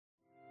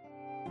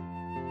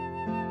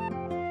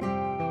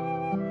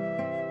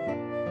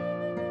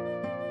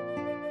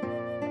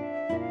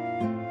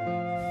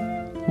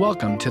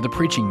Welcome to the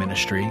preaching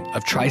ministry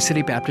of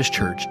Tri-City Baptist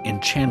Church in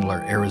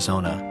Chandler,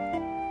 Arizona.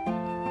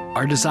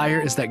 Our desire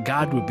is that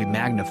God would be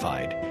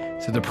magnified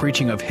through the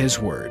preaching of His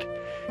Word,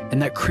 and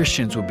that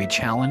Christians would be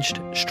challenged,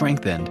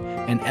 strengthened,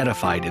 and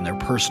edified in their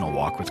personal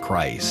walk with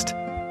Christ.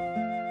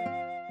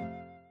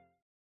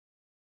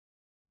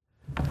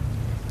 I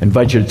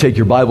invite you to take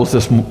your Bibles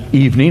this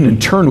evening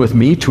and turn with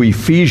me to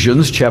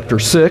Ephesians chapter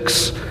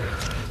 6.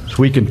 As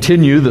we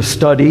continue the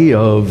study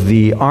of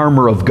the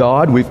armor of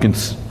God, we've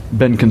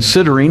been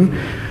considering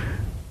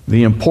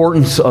the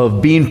importance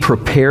of being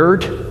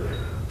prepared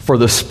for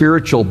the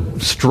spiritual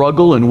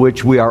struggle in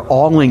which we are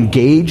all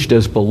engaged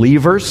as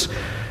believers,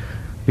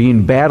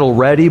 being battle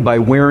ready by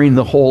wearing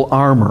the whole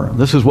armor.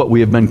 This is what we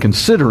have been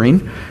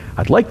considering.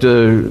 I'd like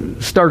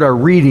to start our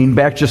reading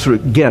back just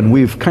again.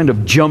 We've kind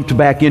of jumped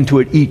back into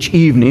it each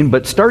evening,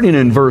 but starting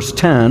in verse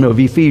 10 of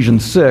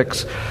Ephesians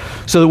 6,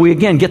 so that we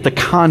again get the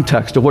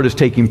context of what is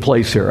taking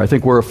place here. I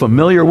think we're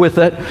familiar with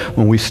it.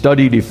 When we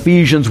studied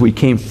Ephesians, we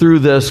came through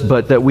this,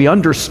 but that we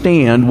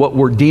understand what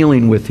we're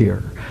dealing with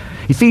here.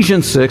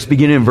 Ephesians 6,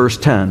 beginning in verse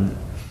 10.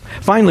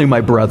 Finally, my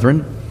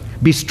brethren,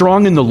 be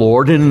strong in the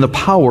Lord and in the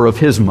power of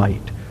His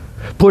might.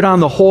 Put on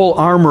the whole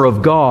armor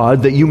of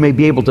God, that you may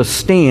be able to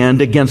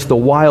stand against the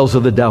wiles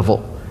of the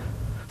devil.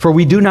 For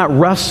we do not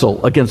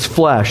wrestle against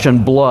flesh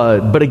and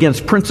blood, but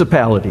against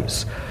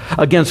principalities,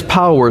 against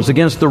powers,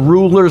 against the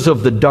rulers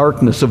of the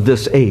darkness of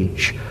this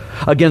age,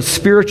 against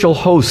spiritual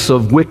hosts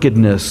of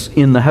wickedness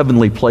in the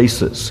heavenly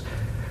places.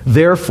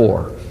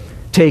 Therefore,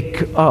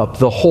 take up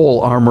the whole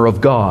armor of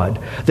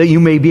God, that you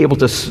may be able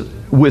to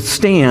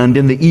withstand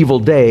in the evil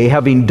day,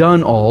 having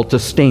done all to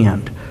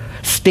stand.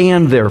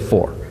 Stand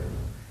therefore,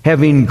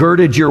 having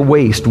girded your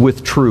waist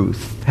with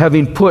truth,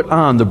 having put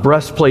on the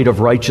breastplate of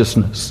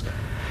righteousness,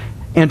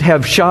 and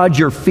have shod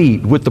your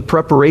feet with the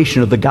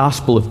preparation of the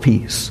gospel of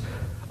peace.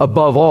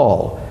 Above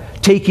all,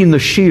 taking the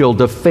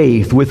shield of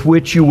faith, with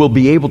which you will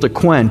be able to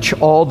quench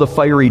all the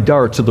fiery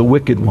darts of the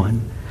wicked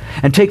one,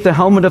 and take the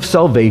helmet of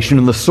salvation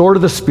and the sword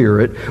of the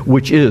Spirit,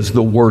 which is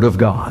the Word of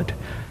God.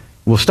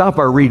 We'll stop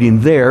our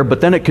reading there,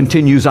 but then it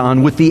continues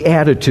on with the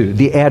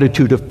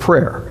attitude of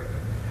prayer,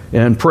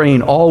 and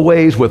praying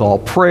always with all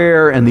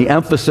prayer, and the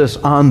emphasis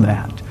on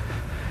that.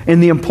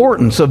 And the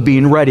importance of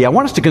being ready. I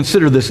want us to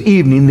consider this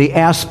evening the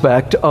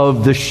aspect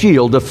of the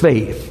shield of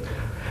faith,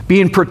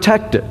 being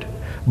protected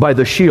by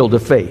the shield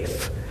of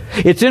faith.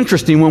 It's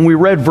interesting when we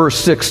read verse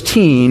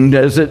 16,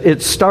 as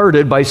it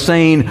started by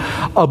saying,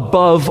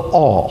 above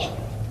all.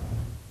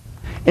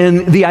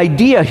 And the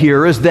idea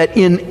here is that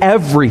in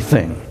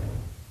everything,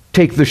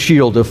 take the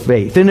shield of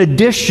faith. In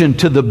addition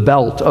to the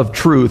belt of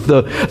truth,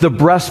 the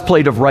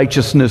breastplate of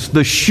righteousness,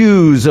 the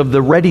shoes of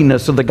the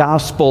readiness of the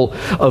gospel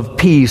of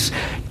peace,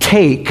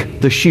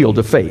 take the shield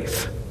of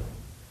faith.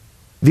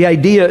 The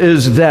idea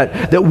is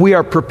that we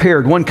are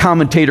prepared. One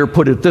commentator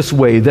put it this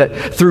way,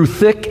 that through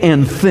thick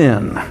and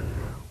thin,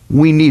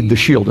 we need the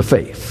shield of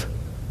faith.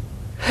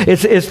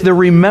 It's the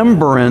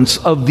remembrance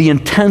of the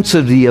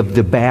intensity of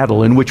the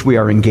battle in which we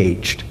are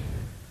engaged.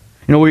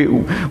 You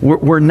know,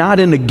 we're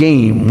not in a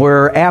game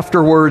where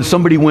afterwards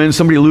somebody wins,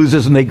 somebody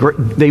loses, and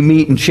they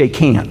meet and shake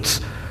hands.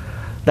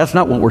 That's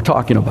not what we're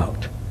talking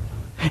about.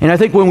 And I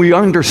think when we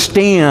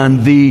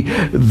understand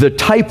the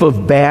type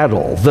of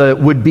battle that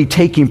would be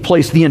taking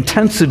place, the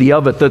intensity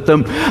of it, that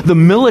the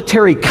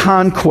military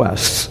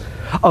conquests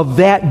of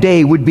that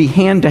day would be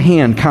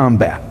hand-to-hand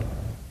combat.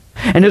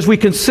 And as we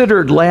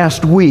considered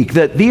last week,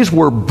 that these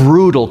were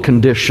brutal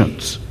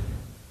conditions,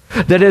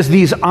 that as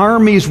these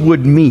armies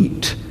would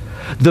meet,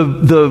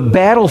 the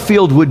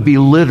battlefield would be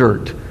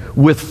littered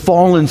with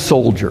fallen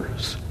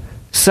soldiers,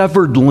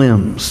 severed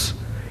limbs.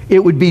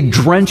 It would be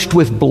drenched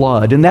with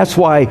blood, and that's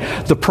why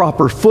the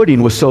proper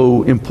footing was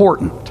so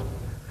important.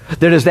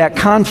 That as that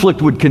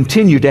conflict would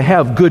continue, to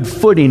have good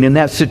footing in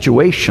that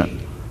situation.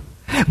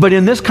 But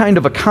in this kind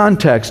of a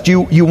context,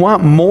 you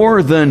want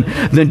more than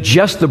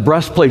just the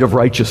breastplate of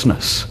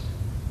righteousness.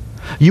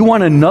 You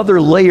want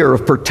another layer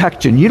of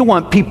protection. You don't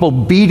want people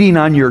beating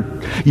on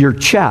your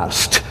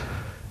chest.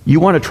 You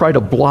want to try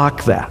to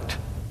block that.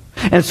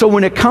 And so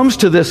when it comes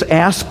to this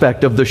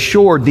aspect of the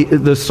sword,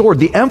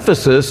 the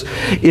emphasis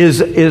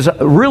is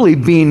really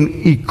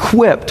being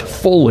equipped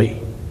fully.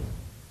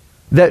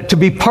 That to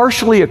be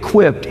partially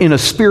equipped in a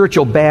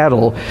spiritual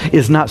battle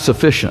is not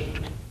sufficient.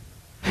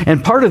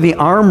 And part of the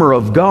armor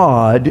of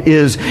God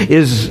is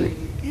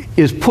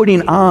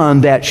putting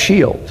on that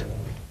shield.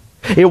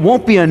 It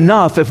won't be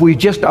enough if we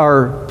just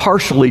are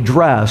partially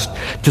dressed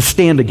to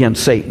stand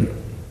against Satan.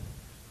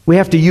 We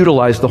have to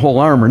utilize the whole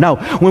armor. Now,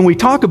 when we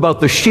talk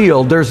about the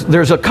shield,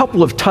 there's a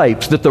couple of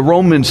types that the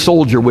Roman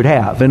soldier would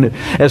have. And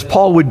as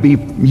Paul would be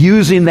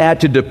using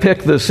that to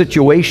depict the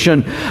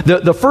situation,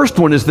 the first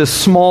one is this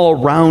small,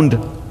 round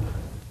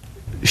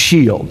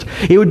shield.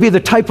 It would be the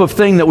type of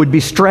thing that would be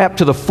strapped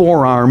to the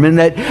forearm, and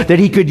that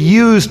he could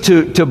use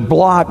to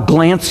block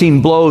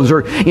glancing blows,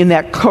 or in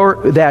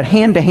that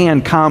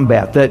hand-to-hand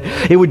combat, that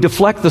it would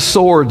deflect the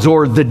swords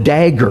or the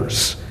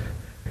daggers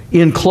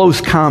in close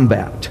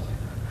combat.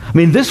 I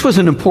mean, this was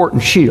an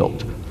important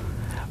shield.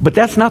 But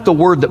that's not the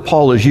word that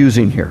Paul is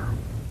using here.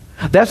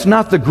 That's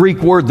not the Greek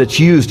word that's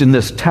used in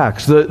this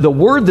text. The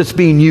word that's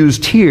being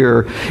used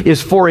here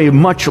is for a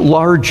much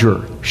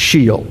larger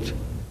shield.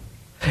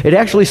 It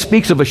actually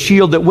speaks of a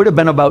shield that would have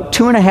been about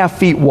 2.5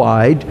 feet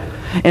wide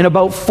and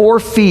about 4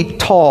 feet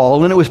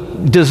tall, and it was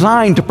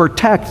designed to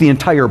protect the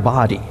entire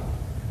body.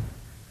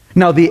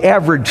 Now, the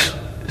average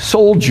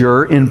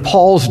soldier in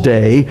Paul's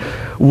day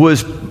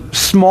was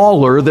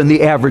smaller than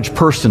the average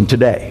person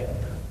today.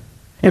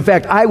 In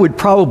fact, I would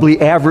probably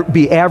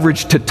be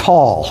average to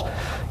tall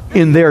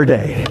in their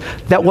day.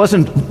 That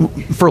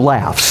wasn't for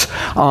laughs.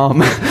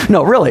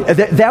 No, really,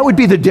 that would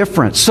be the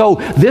difference. So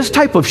this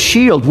type of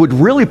shield would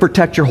really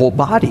protect your whole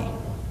body.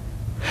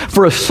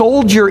 For a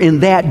soldier in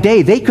that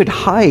day, they could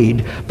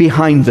hide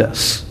behind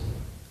this.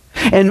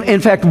 And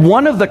in fact,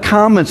 one of the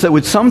comments that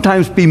would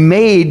sometimes be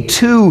made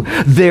to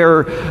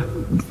their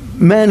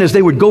men as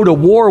they would go to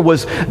war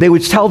was they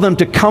would tell them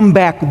to come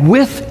back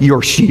with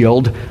your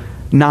shield,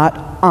 not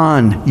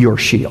on your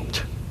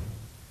shield.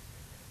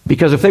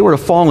 Because if they were to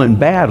fall in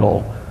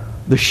battle,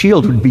 the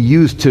shield would be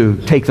used to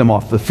take them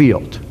off the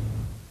field.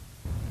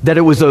 That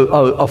it was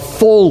a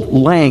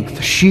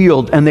full-length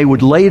shield, and they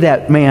would lay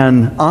that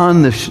man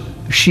on the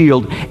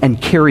shield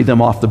and carry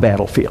them off the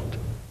battlefield.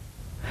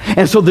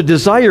 And so the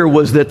desire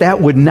was that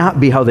would not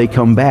be how they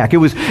come back.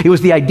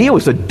 The idea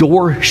was a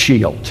door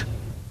shield.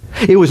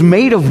 It was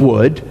made of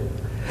wood.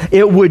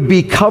 It would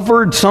be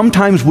covered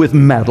sometimes with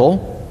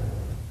metal.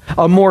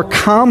 A more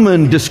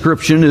common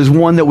description is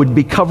one that would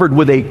be covered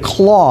with a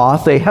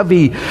cloth, a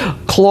heavy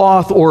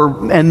cloth,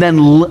 and then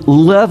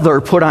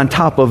leather put on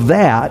top of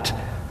that,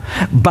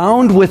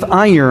 bound with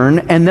iron,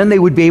 and then they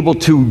would be able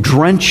to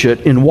drench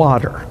it in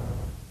water.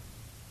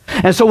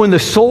 And so when the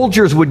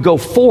soldiers would go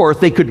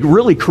forth, they could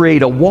really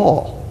create a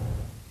wall.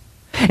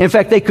 In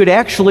fact, they could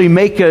actually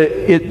make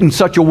it in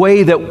such a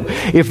way that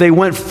if they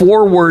went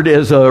forward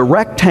as a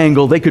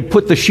rectangle, they could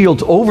put the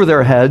shields over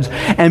their heads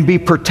and be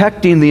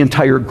protecting the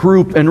entire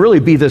group and really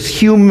be this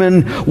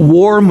human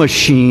war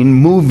machine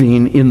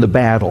moving in the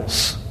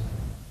battles.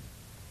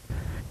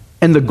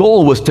 And the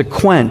goal was to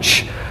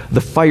quench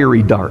the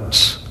fiery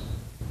darts.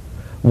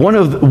 One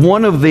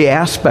of the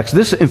aspects,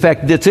 in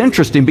fact, it's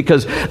interesting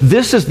because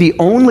this is the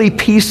only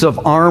piece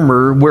of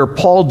armor where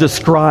Paul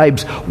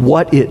describes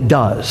what it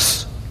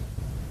does.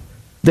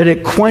 That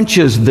it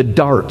quenches the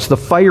darts, the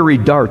fiery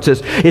darts.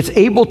 It's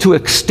able to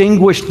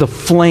extinguish the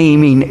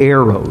flaming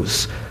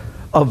arrows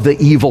of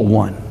the evil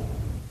one.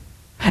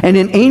 And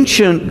in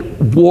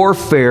ancient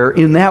warfare,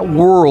 in that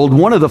world,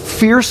 one of the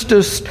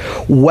fiercest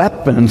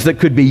weapons that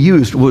could be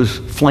used was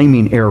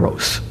flaming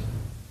arrows.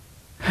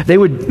 They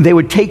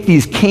would take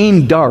these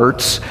cane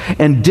darts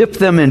and dip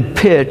them in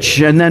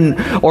pitch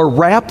or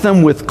wrap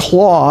them with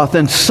cloth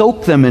and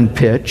soak them in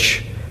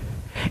pitch.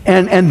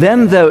 And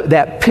then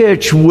that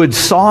pitch would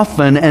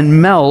soften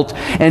and melt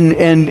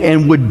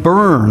and would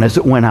burn as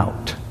it went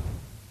out.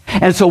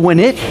 And so when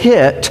it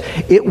hit,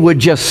 it would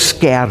just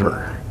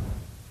scatter.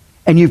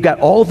 And you've got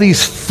all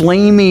these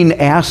flaming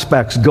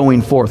aspects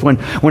going forth.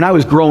 When I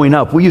was growing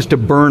up, we used to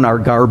burn our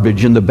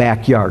garbage in the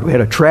backyard. We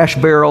had a trash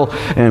barrel,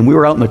 and we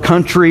were out in the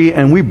country,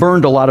 and we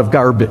burned a lot of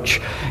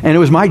garbage. And it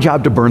was my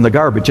job to burn the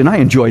garbage, and I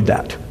enjoyed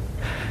that.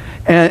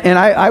 And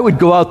I would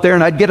go out there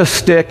and I'd get a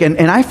stick, and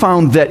I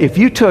found that if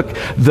you took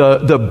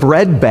the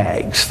bread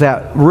bags,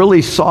 that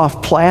really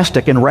soft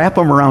plastic, and wrap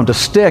them around a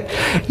stick,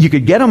 you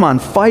could get them on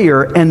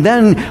fire and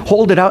then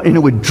hold it out and it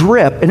would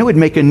drip, and it would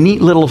make a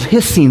neat little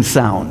hissing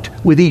sound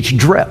with each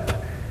drip.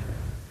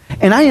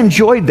 And I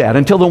enjoyed that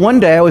until the one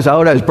day I was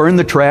burning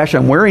the trash,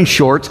 I'm wearing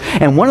shorts,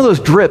 and one of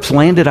those drips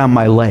landed on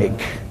my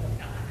leg.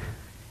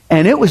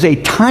 And it was a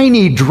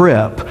tiny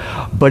drip,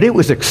 but it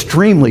was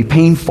extremely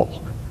painful.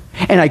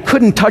 And I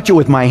couldn't touch it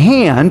with my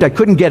hand. I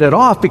couldn't get it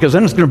off because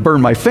then it's going to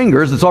burn my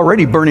fingers. It's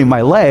already burning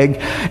my leg.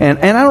 And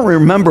I don't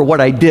remember what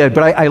I did,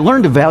 but I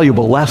learned a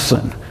valuable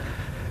lesson.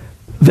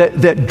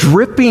 That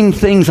dripping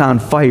things on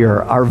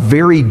fire are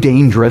very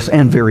dangerous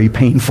and very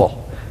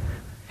painful.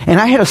 And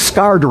I had a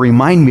scar to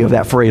remind me of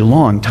that for a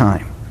long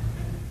time.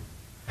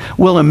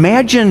 Well,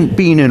 imagine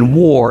being in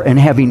war and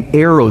having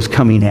arrows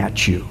coming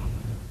at you.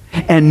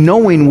 And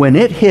knowing when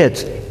it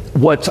hits,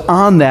 what's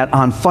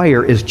on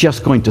fire is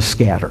just going to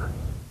scatter.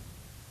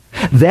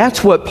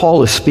 That's what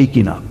Paul is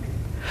speaking of.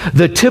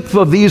 The tip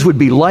of these would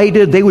be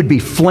lighted. They would be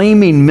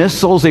flaming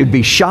missiles. They would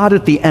be shot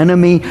at the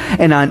enemy.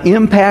 And on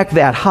impact,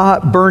 that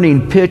hot,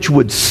 burning pitch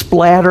would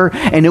splatter,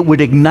 and it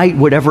would ignite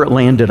whatever it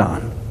landed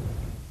on.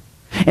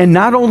 And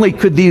not only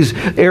could these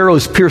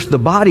arrows pierce the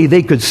body,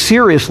 they could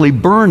seriously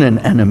burn an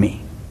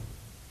enemy.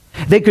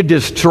 They could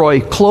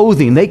destroy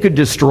clothing. They could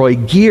destroy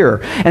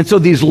gear. And so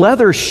these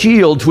leather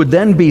shields would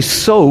then be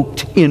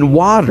soaked in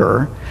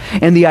water.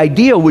 And the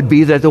idea would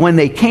be that when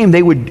they came,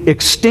 they would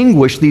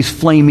extinguish these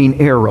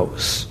flaming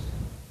arrows.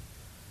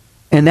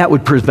 And that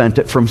would prevent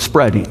it from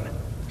spreading.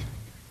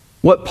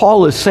 What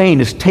Paul is saying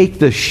is take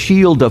the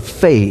shield of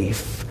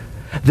faith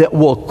that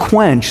will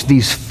quench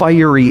these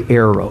fiery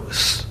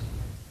arrows.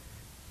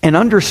 And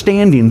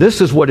understanding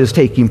this is what is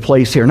taking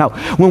place here. Now,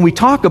 when we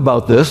talk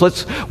about this,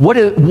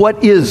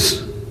 what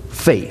is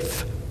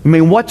faith. I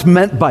mean, what's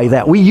meant by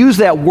that? We use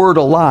that word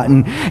a lot,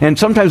 and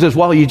sometimes as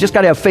well, you just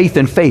got to have faith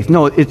in faith.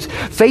 No,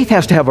 faith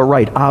has to have a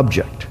right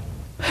object.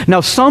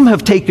 Now, some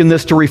have taken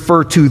this to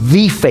refer to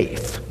the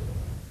faith,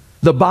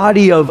 the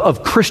body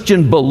of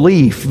Christian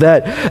belief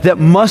that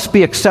must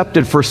be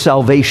accepted for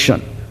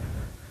salvation.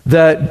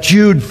 That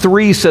Jude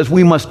 3 says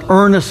we must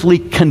earnestly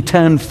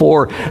contend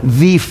for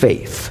the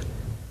faith.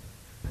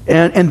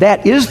 And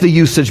that is the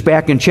usage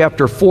back in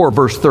chapter 4,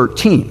 verse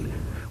 13.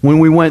 When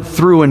we went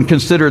through and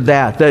considered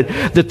that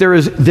there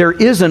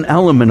is an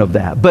element of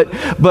that.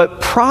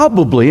 But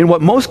probably, and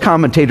what most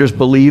commentators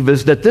believe,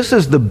 is that this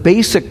is the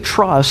basic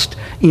trust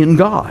in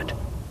God.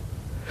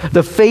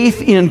 The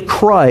faith in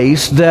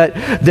Christ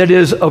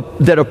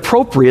that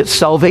appropriates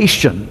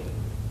salvation.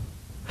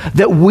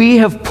 That we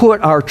have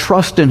put our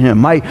trust in Him.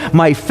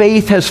 My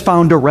faith has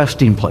found a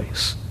resting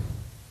place.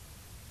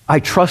 I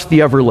trust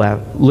the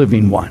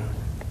ever-living one.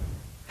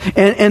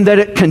 And that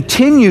it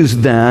continues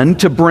then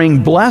to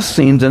bring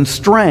blessings and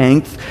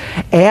strength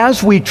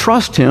as we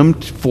trust Him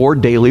for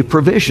daily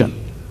provision.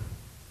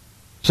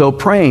 So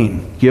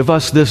praying, give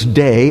us this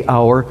day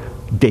our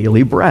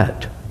daily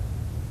bread.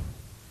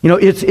 You know,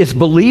 it's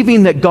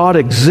believing that God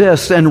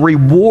exists and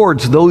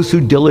rewards those who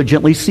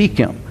diligently seek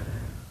Him.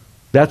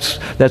 That's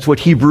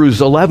what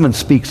Hebrews 11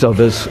 speaks of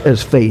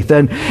as faith.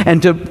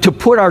 And to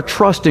put our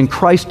trust in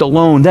Christ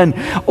alone, then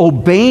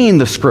obeying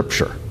the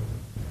Scripture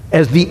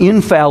as the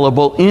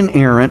infallible,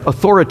 inerrant,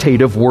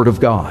 authoritative Word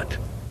of God.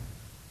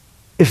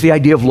 It's the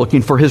idea of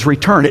looking for His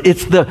return.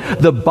 It's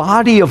the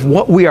body of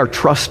what we are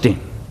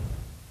trusting.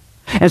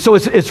 And so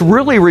it's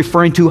really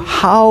referring to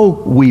how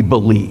we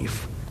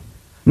believe,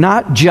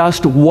 not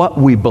just what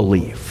we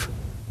believe.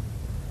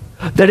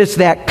 That it's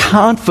that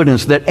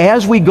confidence that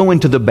as we go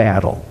into the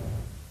battle,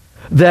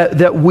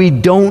 that we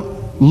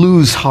don't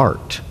lose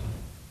heart.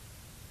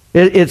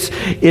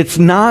 It's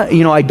not,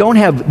 I don't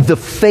have the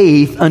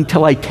faith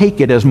until I take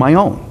it as my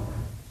own.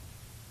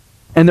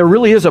 And there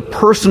really is a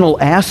personal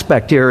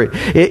aspect here.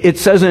 It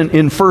says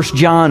in 1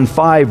 John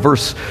 5,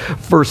 verse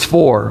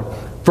 4,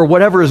 for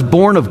whatever is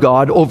born of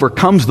God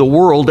overcomes the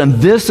world, and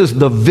this is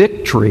the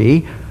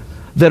victory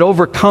that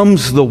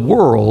overcomes the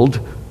world,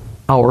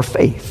 our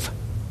faith.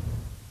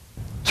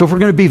 So if we're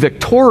going to be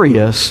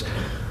victorious,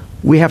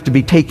 we have to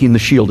be taking the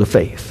shield of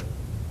faith.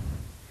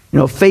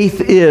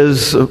 Faith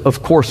is,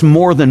 of course,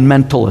 more than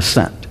mental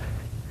assent.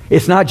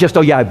 It's not just,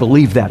 oh yeah, I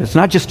believe that. It's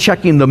not just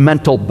checking the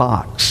mental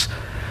box.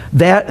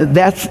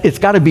 It's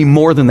got to be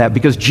more than that,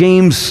 because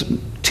James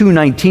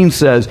 2:19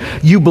 says,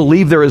 you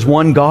believe there is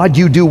one God,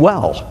 you do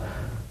well.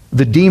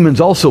 The demons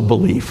also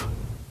believe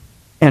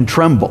and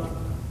tremble.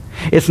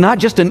 It's not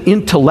just an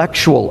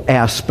intellectual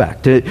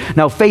aspect.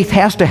 Now, faith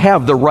has to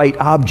have the right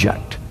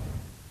object.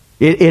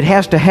 It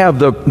has to have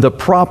the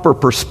proper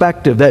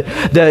perspective, that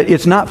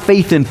it's not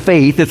faith in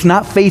faith, it's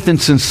not faith in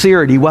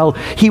sincerity. Well,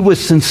 he was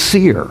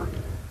sincere.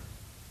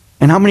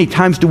 And how many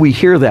times do we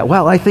hear that?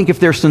 Well, I think if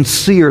they're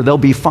sincere, they'll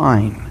be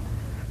fine.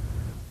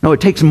 No,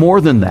 it takes more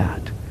than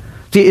that.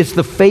 See, it's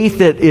the faith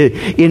that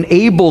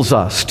enables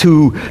us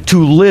to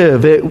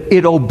live.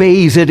 It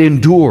obeys, it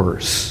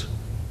endures.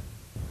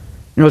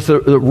 It's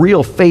the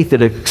real faith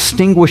that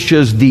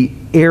extinguishes the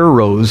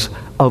arrows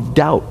of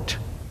doubt.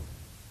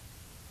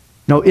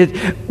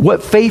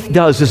 What faith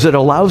does is it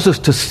allows us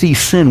to see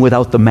sin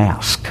without the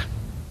mask.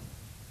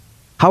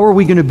 How are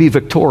we going to be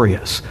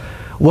victorious?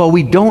 Well,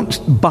 we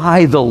don't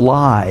buy the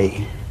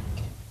lie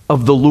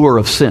of the lure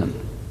of sin.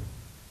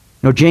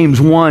 James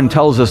 1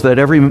 tells us that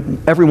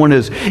everyone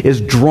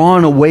is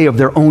drawn away of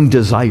their own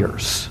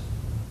desires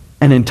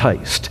and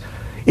enticed.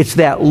 It's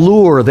that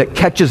lure that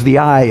catches the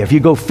eye. If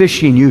you go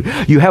fishing, you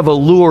have a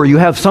lure. You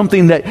have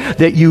something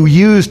that you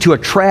use to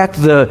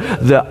attract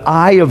the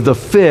eye of the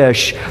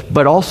fish,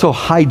 but also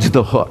hides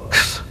the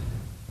hooks.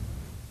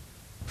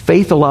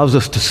 Faith allows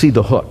us to see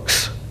the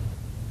hooks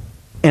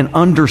and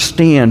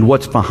understand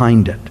what's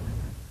behind it.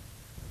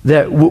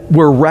 That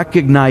we're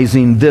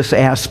recognizing this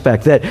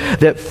aspect,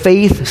 that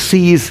faith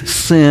sees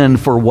sin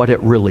for what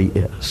it really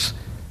is.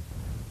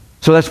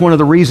 So that's one of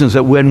the reasons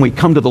that when we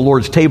come to the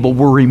Lord's table,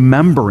 we're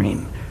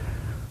remembering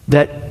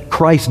that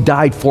Christ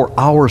died for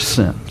our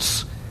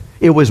sins.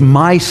 It was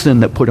my sin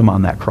that put Him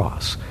on that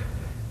cross.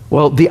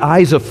 Well, the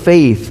eyes of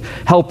faith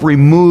help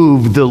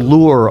remove the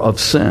lure of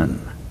sin.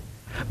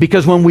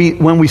 Because when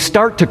we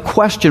start to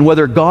question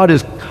whether God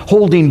is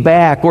holding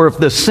back or if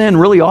the sin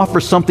really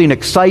offers something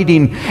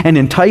exciting and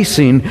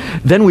enticing,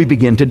 then we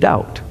begin to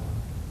doubt.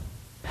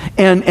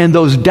 And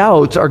those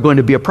doubts are going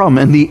to be a problem.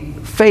 And the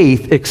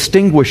faith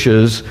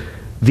extinguishes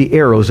the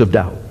arrows of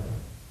doubt.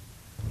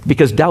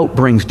 Because doubt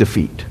brings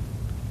defeat.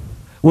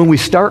 When we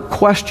start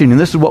questioning,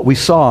 this is what we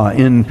saw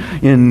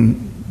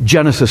in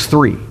Genesis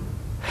 3.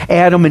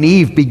 Adam and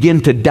Eve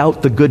begin to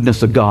doubt the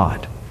goodness of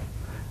God.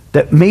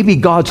 That maybe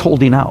God's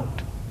holding out.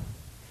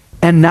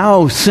 And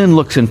now sin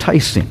looks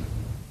enticing.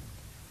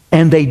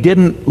 And they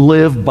didn't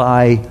live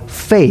by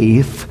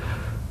faith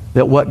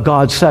that what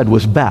God said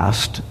was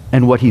best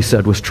and what He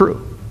said was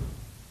true.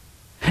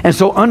 And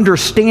so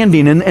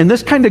understanding, and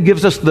this kind of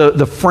gives us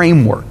the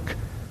framework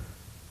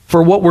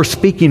for what we're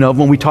speaking of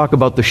when we talk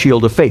about the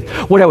shield of faith.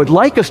 What I would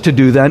like us to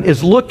do then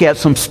is look at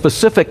some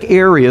specific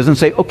areas and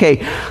say, okay,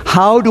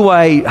 how do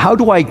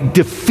I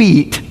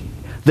defeat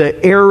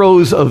the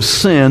arrows of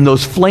sin,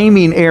 those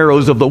flaming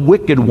arrows of the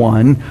wicked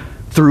one,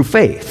 through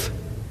faith?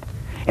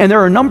 And there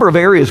are a number of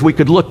areas we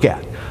could look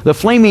at. The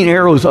flaming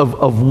arrows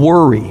of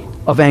worry,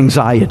 of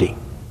anxiety.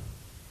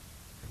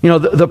 You know,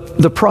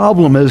 the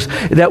problem is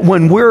that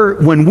when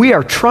we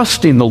are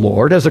trusting the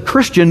Lord as a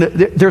Christian,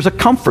 there's a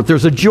comfort,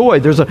 there's a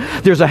joy, there's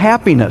a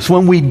happiness.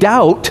 When we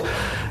doubt,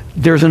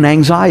 there's an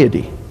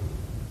anxiety,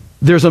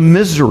 there's a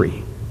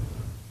misery,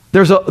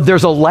 there's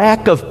a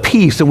lack of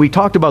peace. And we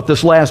talked about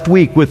this last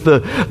week with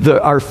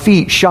our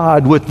feet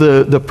shod with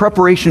the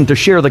preparation to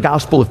share the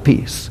gospel of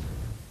peace.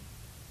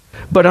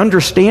 But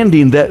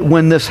understanding that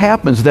when this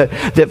happens,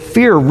 that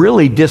fear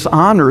really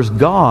dishonors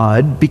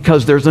God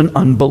because there's an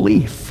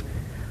unbelief.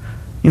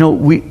 You know,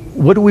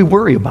 what do we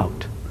worry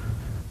about?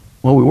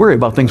 Well, we worry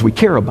about things we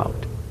care about.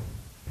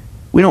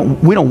 We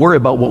don't worry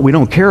about what we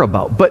don't care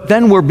about. But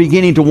then we're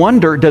beginning to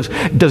wonder,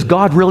 does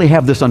God really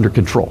have this under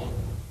control?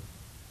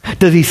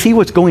 Does he see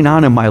what's going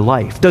on in my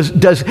life?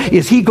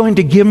 Is he going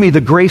to give me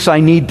the grace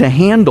I need to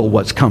handle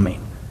what's coming?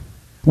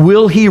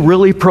 Will he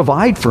really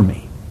provide for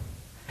me?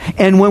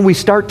 And when we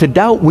start to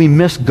doubt, we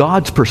miss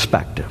God's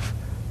perspective.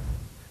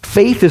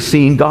 Faith is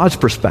seeing God's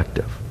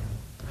perspective.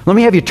 Let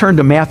me have you turn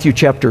to Matthew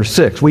chapter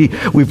 6.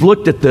 We've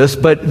looked at this,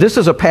 but this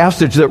is a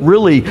passage that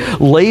really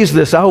lays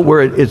this out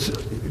where it's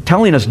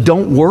telling us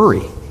don't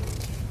worry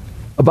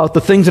about the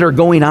things that are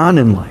going on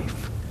in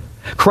life.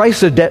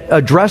 Christ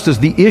addresses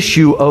the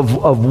issue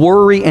of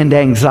worry and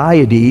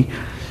anxiety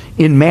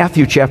in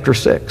Matthew chapter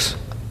 6.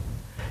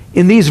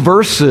 In these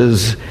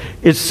verses,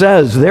 it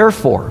says,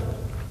 "Therefore,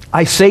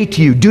 I say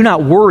to you, do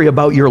not worry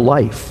about your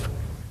life,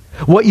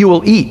 what you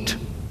will eat,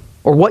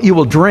 or what you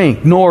will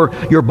drink, nor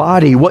your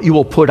body, what you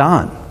will put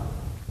on.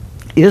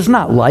 Is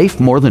not life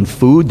more than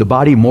food, the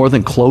body more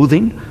than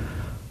clothing?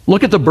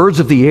 Look at the birds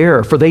of the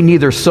air, for they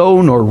neither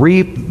sow nor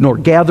reap nor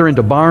gather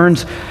into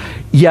barns,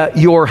 yet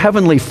your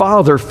heavenly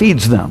Father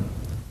feeds them.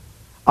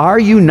 Are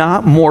you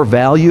not more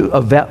value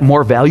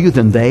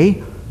than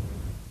they?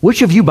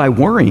 Which of you by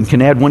worrying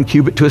can add 1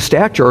 cubit to his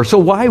stature? Or so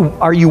why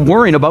are you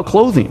worrying about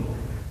clothing?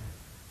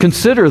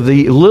 Consider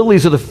the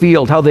lilies of the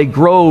field, how they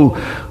grow.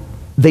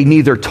 They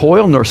neither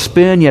toil nor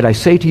spin, yet I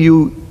say to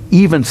you,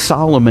 even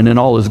Solomon in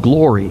all his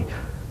glory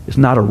is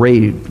not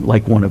arrayed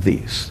like one of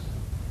these."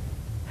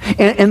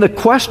 And the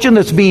question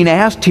that's being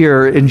asked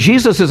here, and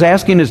Jesus is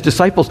asking his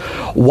disciples,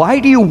 why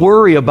do you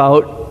worry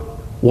about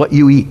what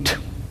you eat,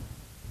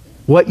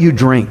 what you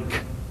drink,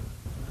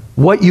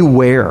 what you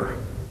wear?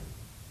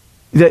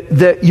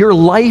 That your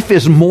life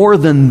is more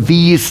than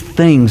these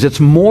things. It's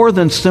more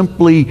than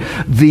simply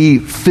the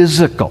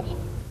physical.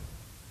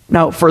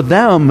 Now, for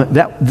them,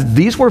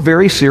 these were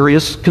very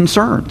serious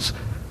concerns.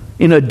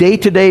 In a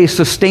day-to-day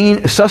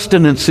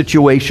sustenance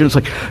situation, it's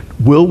like,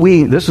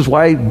 this is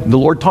why the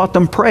Lord taught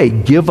them, pray,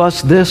 give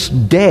us this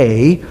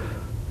day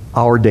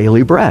our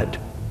daily bread.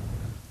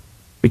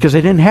 Because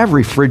they didn't have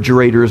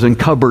refrigerators and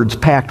cupboards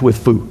packed with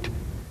food.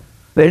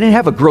 They didn't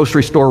have a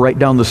grocery store right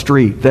down the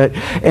street.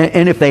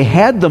 And if they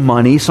had the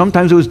money,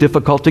 sometimes it was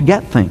difficult to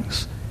get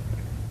things.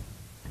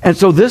 And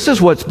so this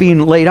is what's being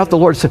laid out. The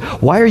Lord said,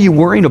 why are you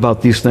worrying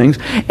about these things?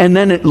 And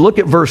then look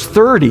at verse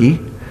 30,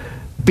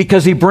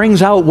 because he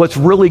brings out what's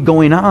really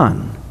going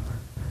on.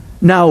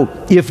 Now,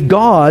 if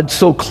God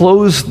so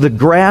clothes the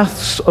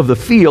grass of the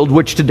field,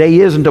 which today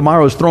is and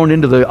tomorrow is thrown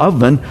into the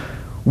oven,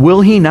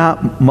 will he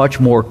not much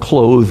more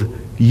clothe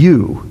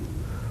you,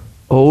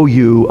 O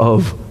you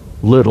of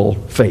little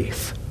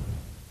faith?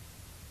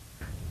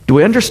 Do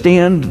we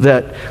understand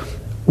that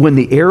when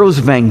the arrows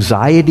of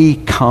anxiety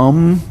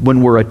come,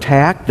 when we're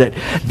attacked,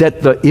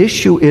 that the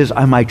issue is,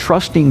 am I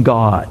trusting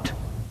God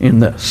in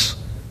this?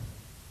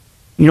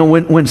 You know,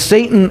 when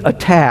Satan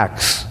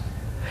attacks,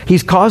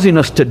 he's causing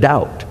us to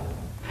doubt.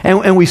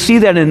 And we see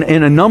that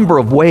in a number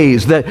of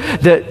ways, that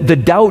the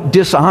doubt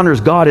dishonors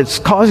God. It's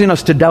causing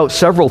us to doubt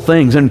several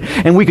things.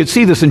 And we could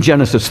see this in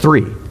Genesis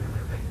 3.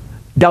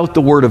 Doubt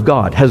the word of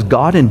God. Has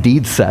God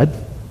indeed said?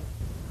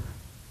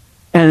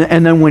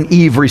 And then when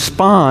Eve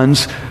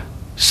responds,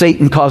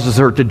 Satan causes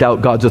her to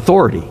doubt God's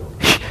authority.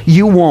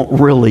 You won't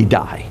really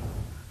die.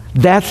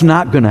 That's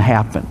not going to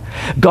happen.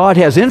 God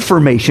has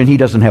information, he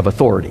doesn't have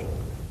authority.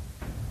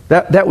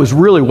 That was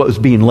really what was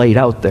being laid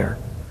out there.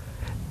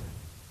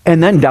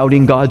 And then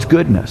doubting God's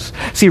goodness.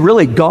 See,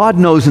 really, God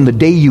knows in the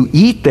day you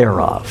eat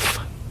thereof.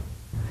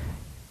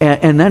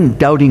 And then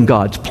doubting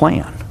God's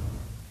plan.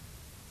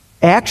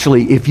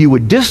 Actually, if you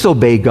would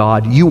disobey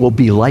God, you will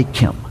be like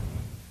him.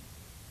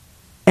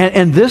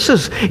 And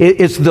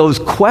it's those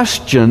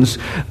questions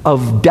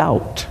of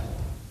doubt.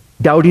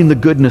 Doubting the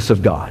goodness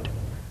of God.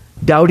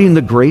 Doubting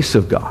the grace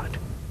of God.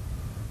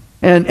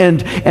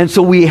 And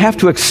so we have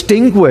to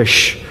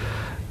extinguish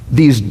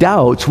these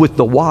doubts with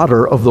the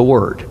water of the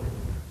Word.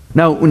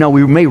 Now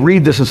we may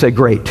read this and say,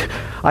 great,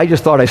 I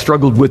just thought I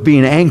struggled with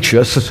being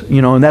anxious,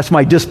 and that's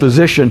my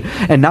disposition,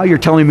 and now you're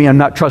telling me I'm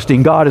not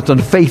trusting God, it's a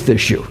faith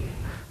issue.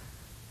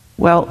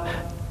 Well,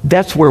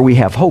 that's where we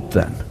have hope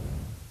then.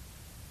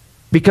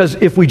 Because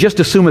if we just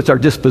assume it's our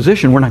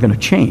disposition, we're not going to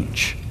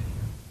change.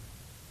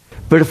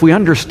 But if we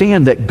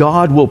understand that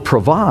God will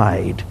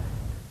provide,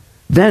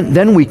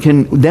 then we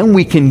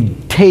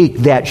can take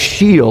that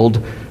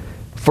shield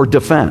for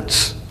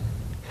defense.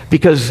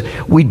 Because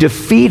we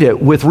defeat it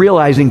with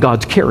realizing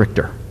God's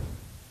character.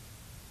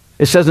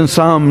 It says in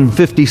Psalm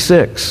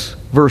 56,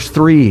 verse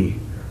 3,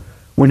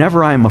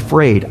 whenever I am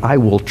afraid, I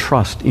will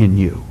trust in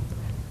you.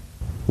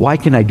 Why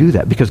can I do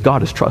that? Because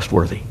God is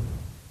trustworthy.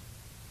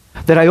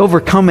 That I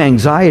overcome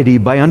anxiety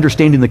by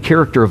understanding the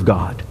character of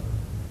God.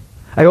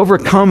 I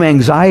overcome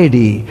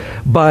anxiety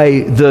by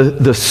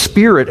the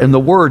Spirit and the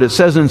Word. It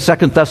says in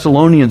 2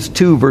 Thessalonians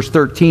 2, verse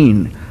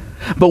 13,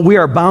 but we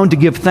are bound to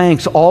give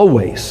thanks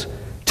always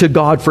to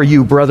God for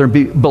you, brethren,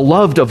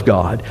 beloved of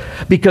God,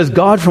 because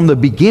God from the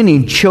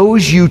beginning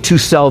chose you to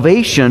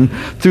salvation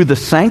through the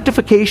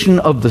sanctification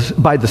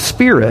by the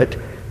Spirit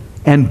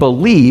and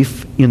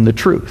belief in the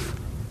truth.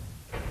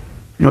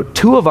 You know,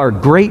 two of our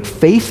great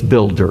faith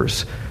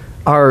builders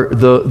are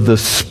the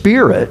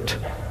Spirit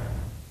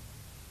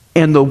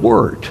and the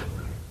Word.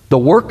 The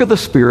work of the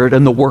Spirit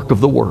and the work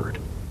of the Word.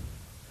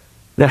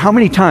 That how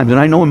many times, and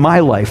I know in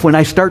my life, when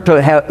I start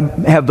to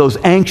have those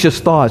anxious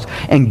thoughts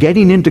and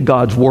getting into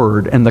God's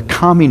Word and the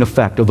calming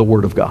effect of the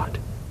Word of God.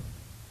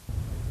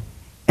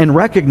 And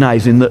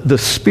recognizing the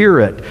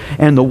Spirit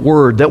and the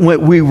Word, that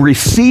when we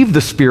receive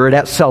the Spirit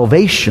at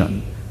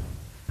salvation,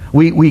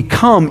 we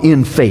come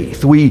in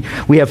faith. We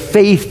have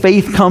faith.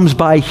 Faith comes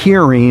by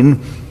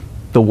hearing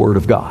the Word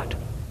of God.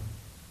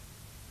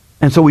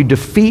 And so we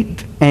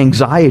defeat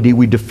anxiety,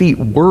 we defeat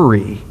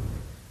worry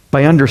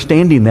by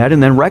understanding that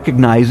and then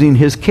recognizing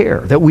His care,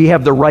 that we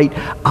have the right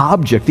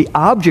object. The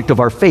object of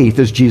our faith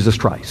is Jesus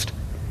Christ.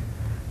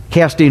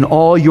 Casting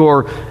all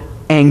your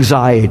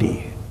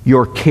anxiety,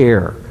 your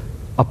care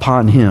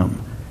upon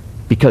Him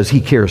because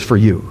He cares for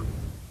you.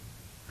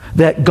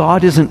 That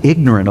God isn't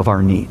ignorant of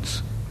our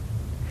needs.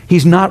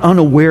 He's not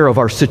unaware of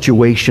our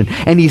situation,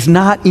 and He's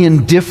not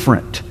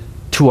indifferent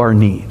to our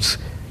needs.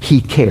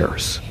 He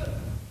cares.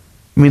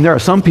 I mean, there are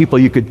some people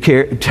you could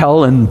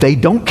tell and they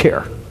don't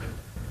care.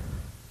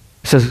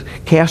 It says,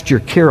 cast your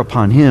care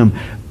upon Him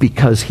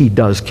because He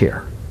does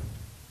care.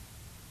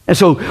 And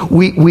so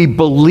we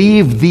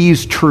believe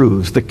these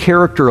truths, the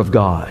character of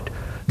God,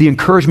 the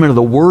encouragement of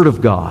the Word of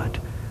God,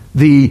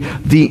 the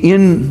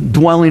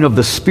indwelling of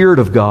the Spirit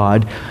of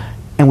God,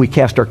 and we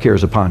cast our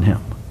cares upon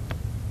Him.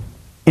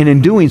 And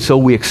in doing so,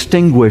 we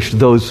extinguish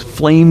those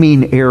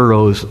flaming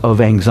arrows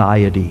of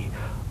anxiety,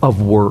 of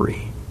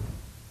worry.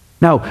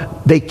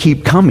 Now, they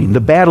keep coming.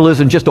 The battle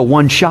isn't just a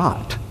one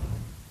shot.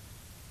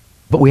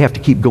 But we have to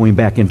keep going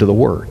back into the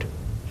Word.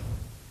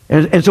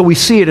 And so we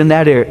see it in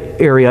that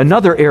area.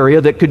 Another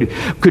area that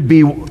could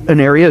be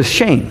an area is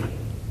shame.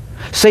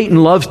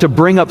 Satan loves to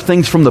bring up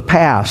things from the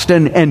past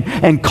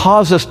and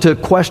cause us to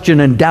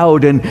question and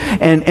doubt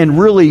and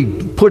really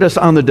put us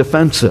on the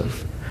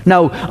defensive.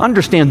 Now,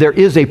 understand there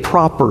is a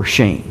proper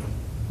shame.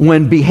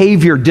 When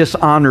behavior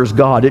dishonors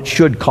God, it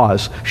should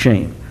cause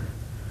shame.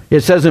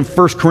 It says in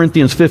 1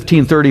 Corinthians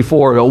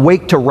 15:34,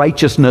 awake to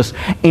righteousness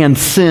and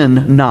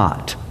sin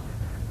not.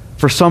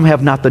 For some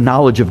have not the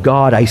knowledge of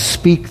God. I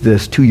speak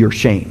this to your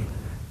shame.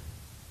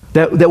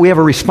 That we have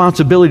a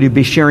responsibility to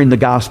be sharing the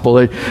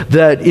gospel.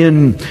 That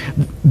in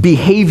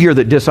behavior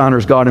that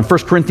dishonors God. In 1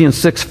 Corinthians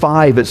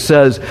 6:5 it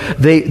says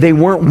they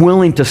weren't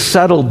willing to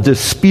settle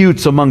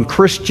disputes among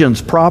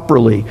Christians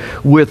properly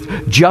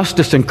with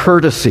justice and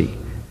courtesy.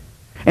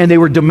 And they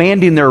were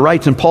demanding their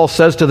rights. And Paul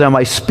says to them,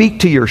 I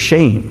speak to your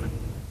shame.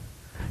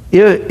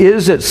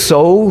 Is it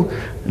so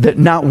that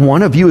not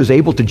one of you is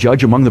able to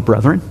judge among the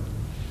brethren?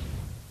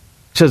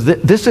 It says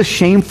that this is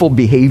shameful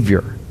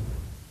behavior.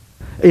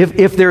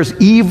 If there's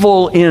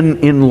evil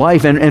in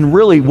life, and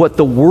really what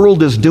the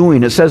world is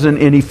doing, it says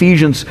in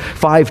Ephesians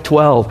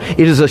 5:12,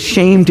 it is a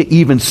shame to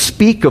even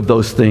speak of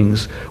those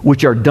things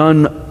which are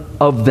done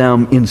of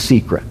them in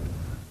secret.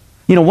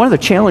 You know, one of the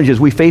challenges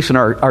we face in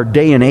our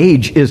day and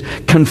age is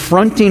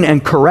confronting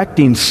and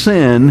correcting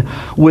sin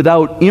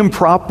without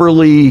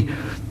inappropriately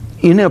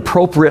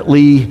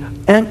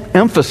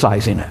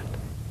emphasizing it.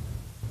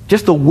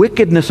 Just the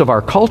wickedness of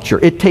our culture.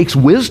 It takes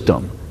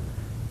wisdom.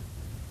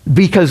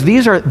 Because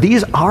these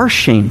are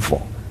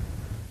shameful.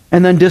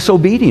 And then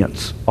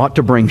disobedience ought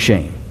to bring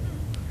shame.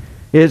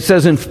 It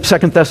says in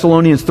 2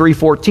 Thessalonians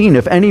 3:14,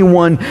 if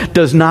anyone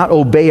does not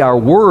obey our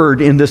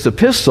word in this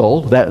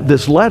epistle,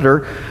 this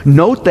letter,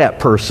 note that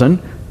person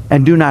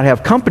and do not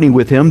have company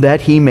with him,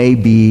 that he may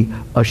be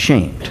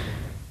ashamed.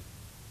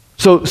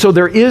 So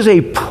there is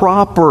a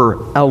proper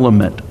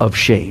element of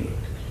shame.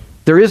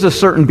 There is a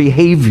certain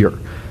behavior.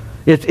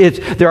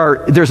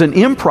 There's an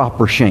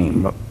improper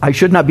shame. I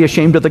should not be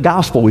ashamed of the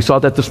gospel. We saw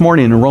that this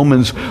morning in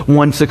Romans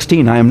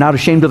 1:16. I am not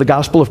ashamed of the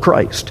gospel of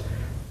Christ.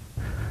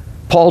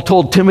 Paul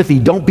told Timothy,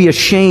 don't be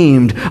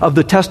ashamed of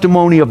the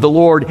testimony of the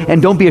Lord,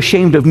 and don't be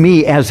ashamed of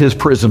me as his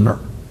prisoner.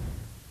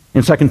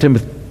 In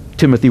 2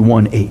 Timothy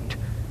 1:8.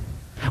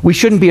 We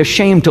shouldn't be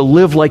ashamed to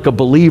live like a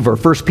believer.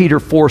 1 Peter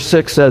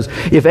 4:6 says,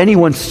 if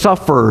anyone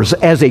suffers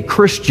as a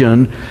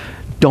Christian,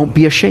 don't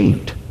be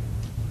ashamed,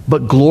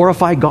 but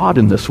glorify God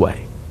in this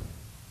way.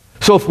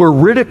 So if we're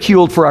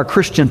ridiculed for our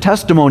Christian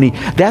testimony,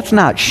 that's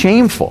not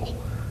shameful.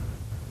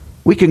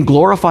 We can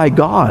glorify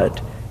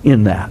God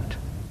in that.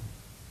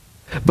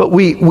 But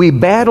we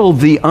battle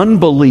the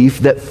unbelief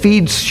that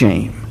feeds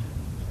shame.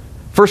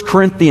 1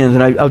 Corinthians,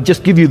 and I'll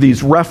just give you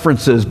these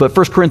references, but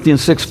 1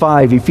 Corinthians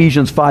 6:5,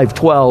 Ephesians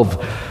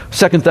 5:12,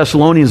 2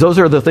 Thessalonians, those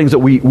are the things that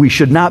we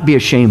should not be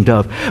ashamed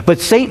of. But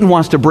Satan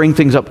wants to bring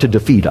things up to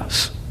defeat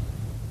us.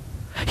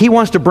 He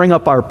wants to bring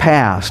up our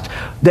past,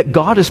 that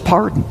God has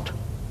pardoned.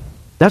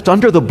 That's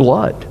under the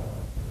blood.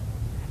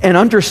 And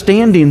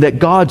understanding that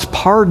God's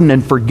pardon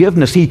and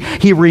forgiveness,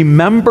 He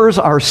remembers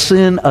our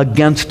sin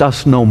against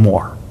us no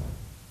more.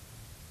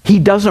 He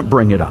doesn't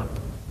bring it up.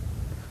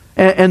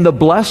 And the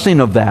blessing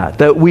of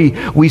that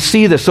we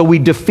see this, so we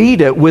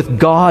defeat it with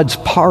God's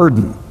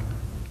pardon.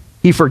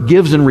 He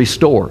forgives and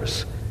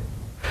restores.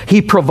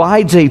 He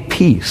provides a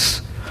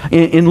peace.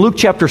 In Luke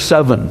chapter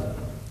 7,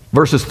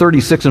 verses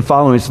 36 and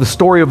following, it's the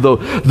story of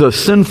the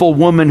sinful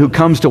woman who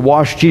comes to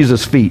wash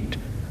Jesus' feet.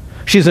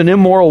 She's an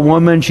immoral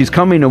woman. She's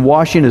coming and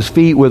washing his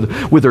feet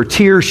with her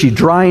tears. She's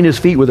drying his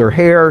feet with her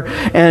hair.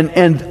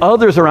 And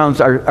others around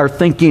are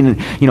thinking,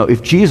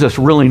 if Jesus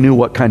really knew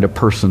what kind of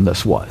person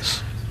this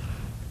was,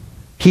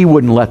 He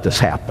wouldn't let this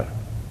happen.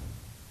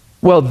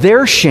 Well,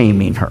 they're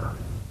shaming her.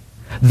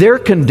 They're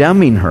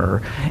condemning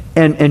her.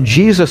 And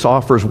Jesus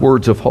offers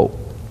words of hope.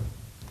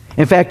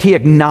 In fact, He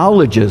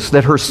acknowledges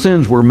that her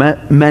sins were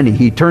many.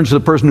 He turns to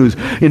the person who's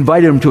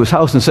invited him to his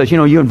house and says,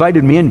 you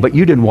invited me in, but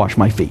you didn't wash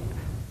my feet.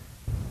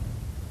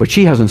 But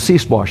she hasn't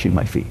ceased washing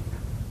my feet.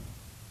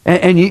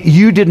 And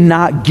you did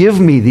not give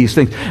me these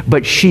things,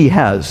 but she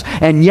has.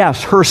 And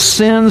yes, her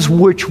sins,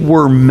 which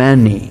were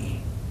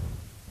many,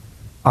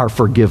 are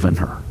forgiven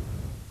her.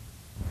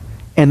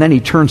 And then He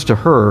turns to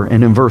her,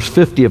 and in verse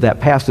 50 of that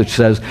passage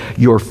says,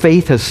 your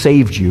faith has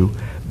saved you.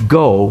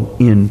 Go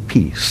in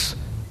peace.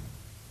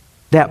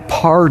 That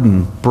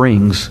pardon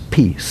brings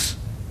peace.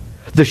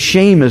 The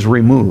shame is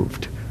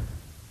removed.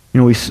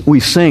 We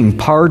sing,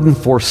 pardon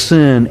for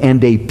sin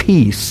and a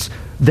peace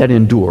that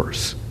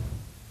endures.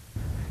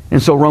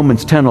 And so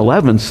Romans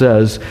 10:11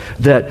 says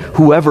that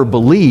whoever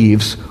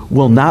believes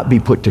will not be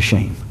put to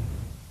shame.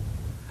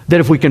 That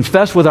if we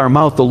confess with our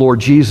mouth the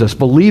Lord Jesus,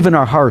 believe in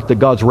our heart that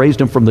God's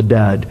raised Him from the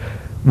dead,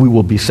 we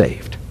will be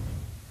saved.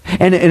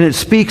 And it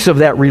speaks of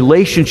that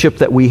relationship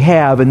that we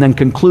have, and then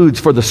concludes,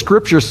 for the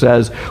Scripture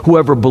says,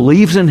 whoever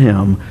believes in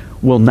Him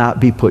will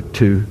not be put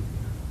to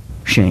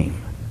shame.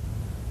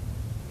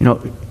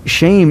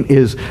 Shame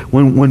is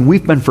when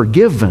we've been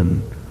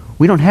forgiven,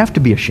 we don't have to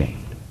be ashamed.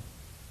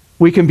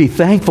 We can be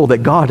thankful that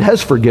God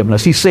has forgiven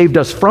us. He saved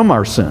us from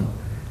our sin.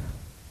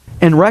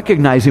 And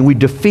recognizing we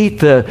defeat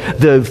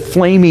the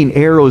flaming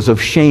arrows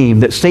of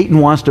shame that Satan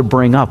wants to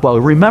bring up. Well,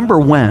 remember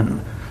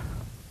when?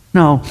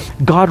 No,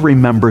 God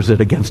remembers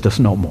it against us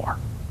no more.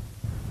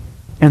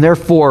 And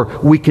therefore,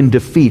 we can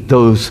defeat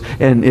those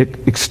and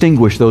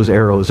extinguish those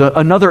arrows.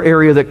 Another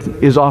area that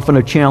is often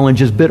a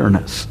challenge is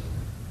bitterness.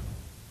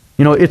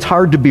 It's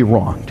hard to be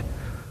wronged,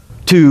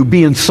 to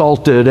be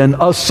insulted and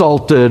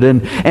assaulted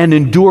and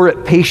endure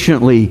it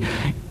patiently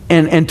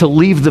and to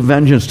leave the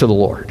vengeance to the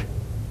Lord.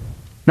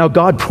 Now,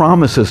 God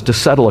promises to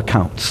settle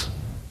accounts.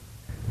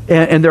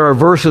 And there are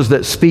verses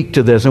that speak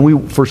to this, and we,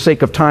 for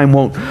sake of time,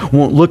 won't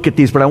look at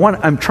these, but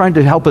I'm trying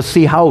to help us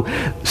see how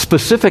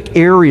specific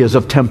areas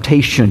of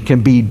temptation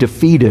can be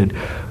defeated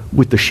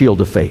with the shield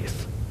of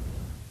faith.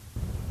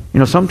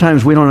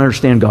 Sometimes we don't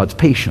understand God's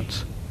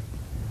patience.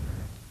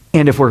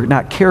 And if we're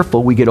not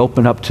careful, we get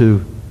opened up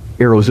to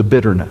arrows of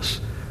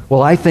bitterness.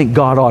 Well, I think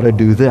God ought to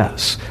do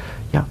this.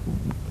 Yeah,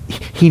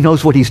 He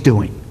knows what He's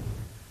doing.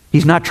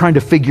 He's not trying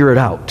to figure it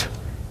out.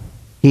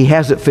 He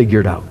has it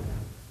figured out.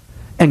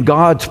 And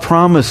God's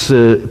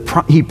promises,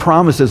 He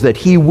promises that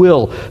He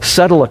will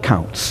settle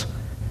accounts.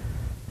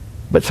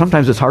 But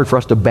sometimes it's hard for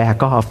us to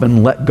back off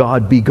and let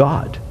God be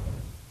God.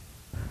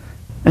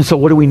 And so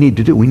what do we need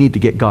to do? We need to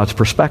get God's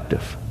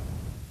perspective.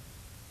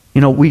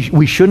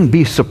 We shouldn't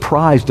be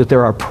surprised that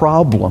there are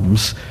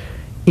problems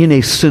in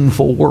a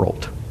sinful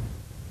world.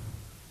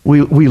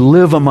 We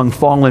live among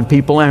fallen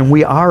people, and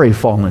we are a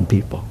fallen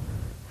people.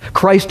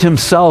 Christ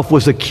Himself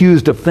was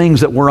accused of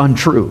things that were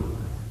untrue.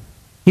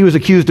 He was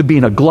accused of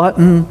being a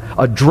glutton,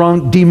 a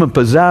drunk,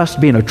 demon-possessed,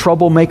 being a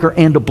troublemaker,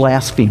 and a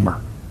blasphemer.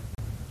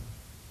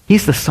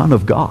 He's the Son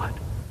of God.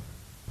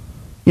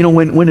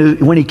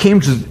 When He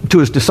came to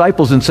His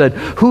disciples and said,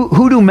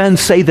 Who do men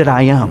say that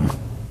I am?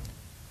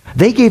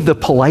 They gave the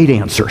polite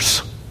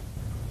answers.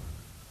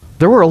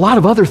 There were a lot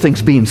of other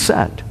things being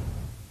said.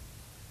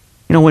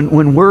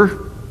 When we're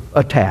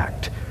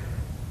attacked,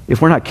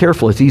 if we're not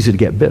careful, it's easy to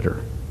get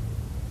bitter.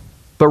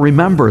 But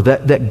remember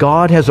that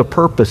God has a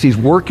purpose. He's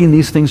working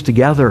these things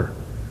together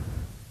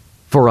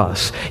for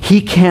us.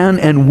 He can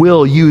and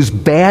will use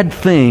bad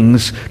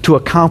things to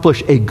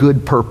accomplish a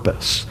good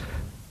purpose.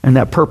 And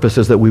that purpose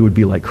is that we would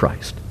be like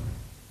Christ.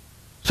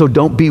 So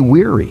don't be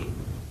weary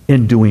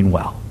in doing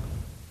well.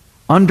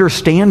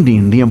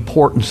 Understanding the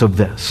importance of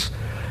this.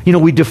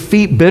 We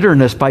defeat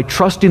bitterness by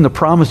trusting the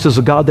promises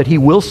of God that He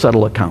will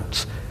settle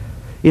accounts.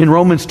 In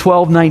Romans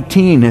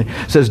 12:19, it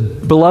says,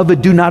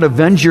 "Beloved, do not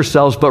avenge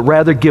yourselves, but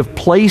rather give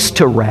place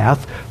to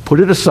wrath."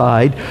 Put it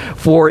aside,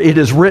 "for it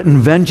is written,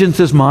 vengeance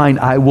is mine,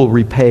 I will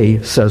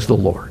repay, says the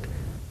Lord."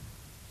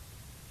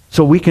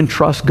 So we can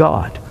trust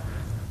God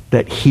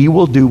that He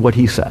will do what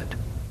He said.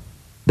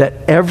 That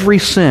every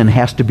sin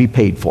has to be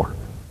paid for.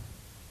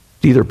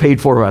 It's either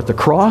paid for at the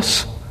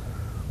cross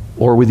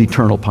or with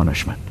eternal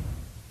punishment.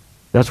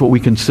 That's what we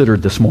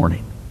considered this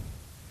morning.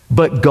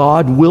 But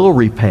God will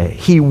repay.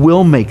 He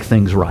will make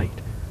things right.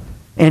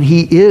 And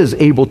He is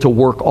able to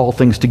work all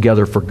things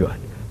together for good.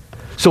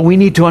 So we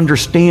need to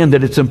understand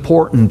that it's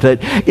important, that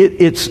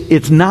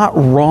it's not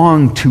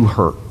wrong to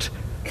hurt.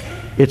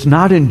 It's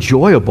not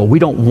enjoyable. We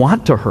don't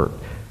want to hurt.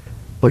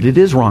 But it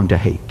is wrong to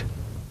hate.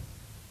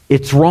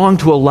 It's wrong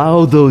to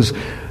allow those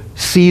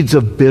seeds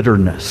of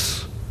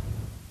bitterness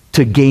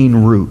to gain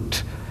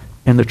root.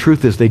 And the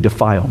truth is they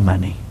defile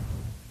many.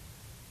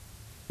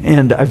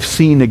 And I've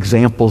seen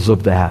examples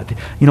of that.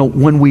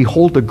 When we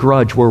hold a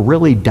grudge, we're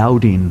really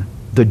doubting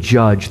the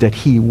judge that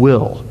He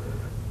will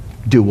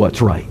do what's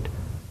right.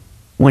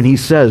 When He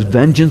says,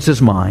 vengeance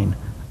is mine,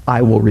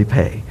 I will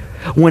repay.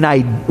 When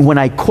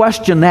I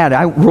question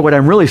that, what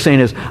I'm really saying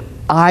is,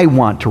 I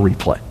want to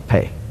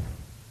repay.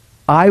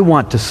 I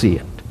want to see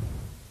it.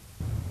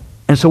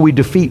 And so we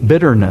defeat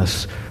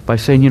bitterness by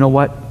saying, you know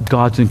what?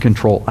 God's in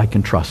control. I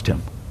can trust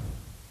Him.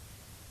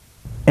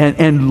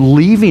 And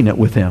leaving it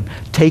with Him,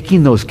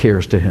 taking those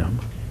cares to Him.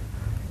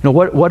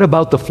 What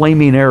about the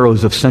flaming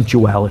arrows of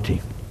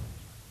sensuality?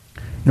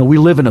 We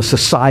live in a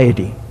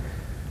society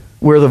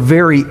where the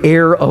very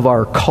air of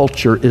our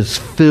culture is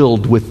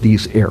filled with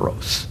these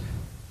arrows.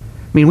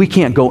 We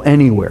can't go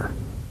anywhere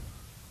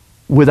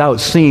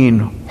without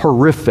seeing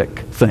horrific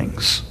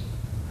things.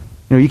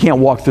 You can't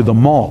walk through the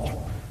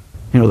mall.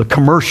 The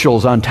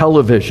commercials on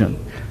television.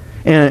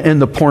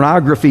 And the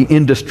pornography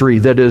industry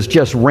that is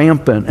just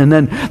rampant. And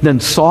then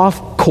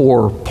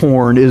softcore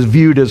porn is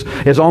viewed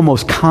as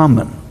almost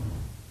common.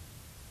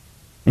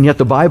 And yet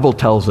the Bible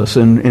tells us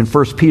in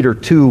 1 Peter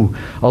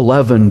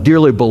 2:11,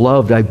 "Dearly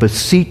beloved, I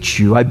beseech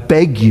you, I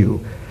beg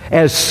you,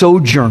 as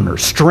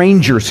sojourners,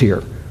 strangers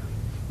here,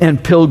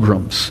 and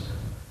pilgrims,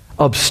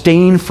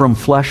 abstain from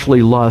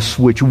fleshly lusts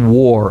which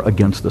war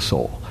against the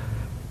soul."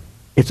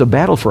 It's a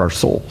battle for our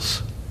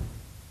souls.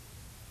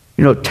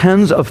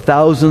 Tens of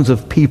thousands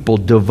of people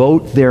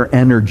devote their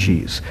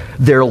energies,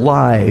 their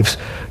lives,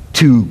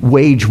 to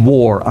wage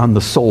war on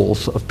the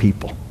souls of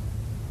people.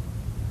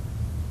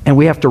 And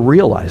we have to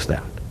realize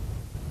that.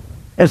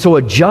 And so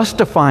a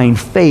justifying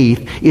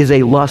faith is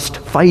a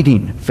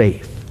lust-fighting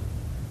faith.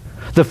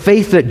 The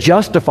faith that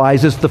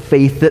justifies is the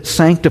faith that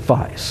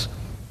sanctifies.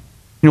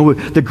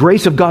 The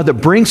grace of God that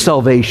brings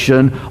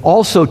salvation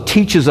also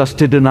teaches us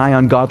to deny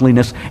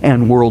ungodliness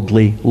and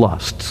worldly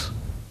lusts.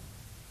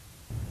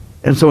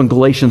 And so in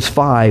Galatians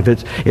 5,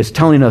 it's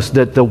telling us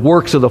that the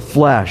works of the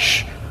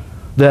flesh,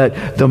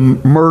 that the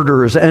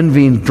murders,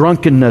 envying,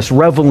 drunkenness,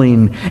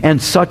 reveling,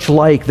 and such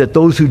like, that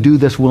those who do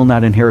this will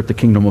not inherit the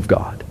kingdom of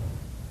God.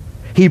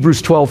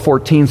 Hebrews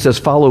 12:14 says,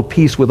 "Follow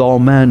peace with all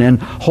men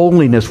and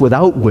holiness,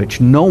 without which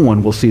no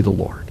one will see the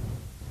Lord."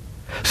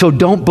 So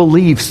don't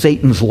believe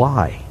Satan's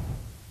lie,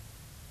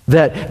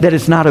 that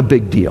it's not a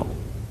big deal.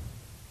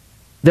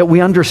 That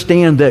we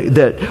understand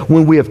that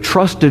when we have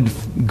trusted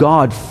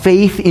God,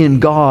 faith in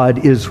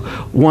God is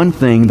one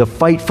thing. The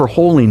fight for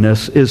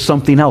holiness is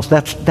something else.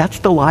 That's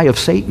the lie of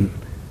Satan.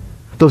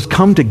 Those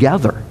come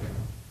together.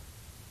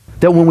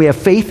 That when we have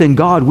faith in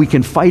God, we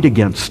can fight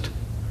against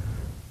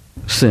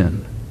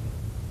sin.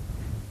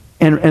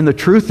 And the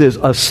truth is,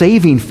 a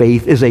saving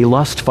faith is a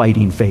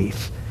lust-fighting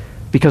faith.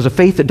 Because a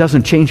faith that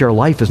doesn't change our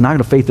life is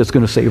not a faith that's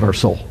going to save our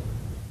soul.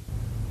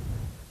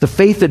 The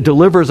faith that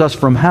delivers us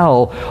from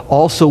hell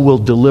also will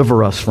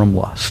deliver us from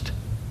lust.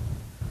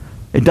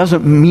 It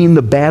doesn't mean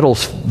the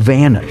battles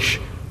vanish.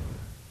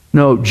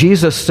 No,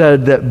 Jesus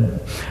said that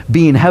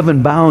being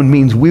heaven-bound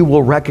means we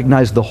will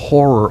recognize the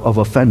horror of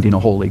offending a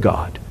holy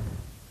God.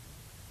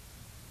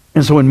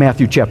 And so in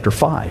Matthew chapter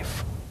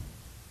 5,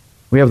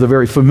 we have the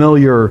very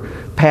familiar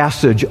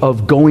passage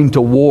of going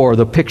to war.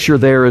 The picture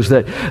there is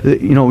that,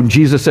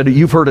 Jesus said,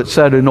 "You've heard it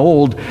said in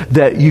old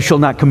that you shall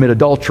not commit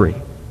adultery.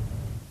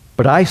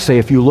 But I say,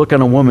 if you look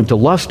on a woman to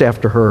lust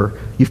after her,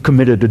 you've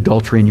committed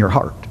adultery in your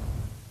heart."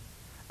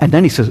 And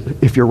then he says,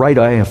 if your right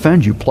eye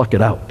offends you, pluck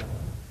it out.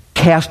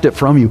 Cast it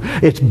from you.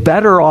 It's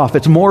better off,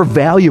 it's more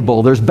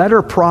valuable, there's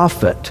better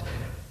profit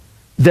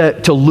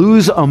that to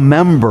lose a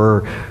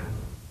member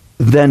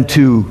than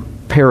to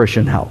perish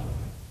in hell.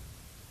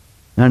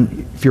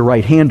 And if your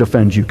right hand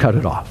offends you, cut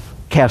it off.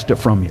 Cast it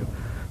from you.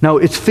 Now,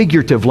 it's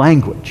figurative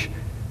language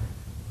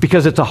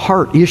because it's a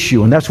heart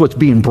issue, and that's what's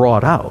being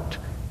brought out.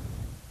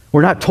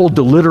 We're not told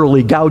to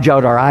literally gouge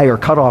out our eye or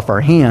cut off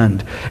our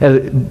hand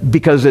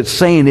because it's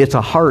saying it's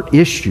a heart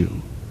issue.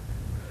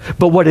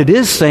 But what it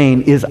is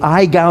saying is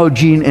eye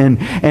gouging and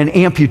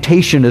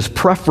amputation is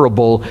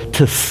preferable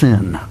to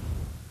sin.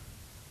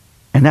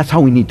 And that's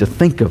how we need to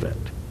think of it.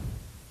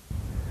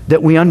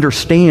 That we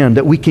understand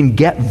that we can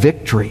get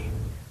victory.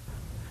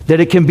 That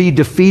it can be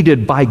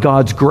defeated by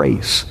God's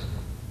grace.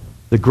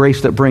 The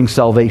grace that brings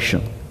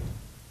salvation.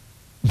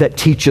 That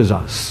teaches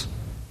us.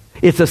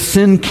 It's a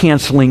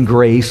sin-canceling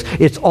grace.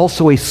 It's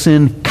also a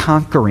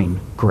sin-conquering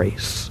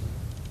grace.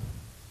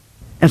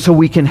 And so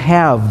we can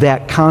have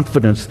that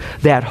confidence,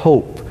 that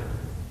hope,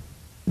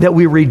 that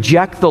we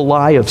reject the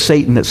lie of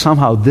Satan that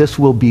somehow this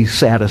will be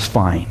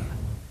satisfying.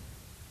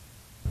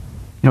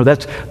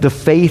 That's the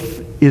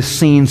faith is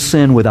seeing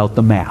sin without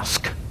the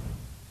mask.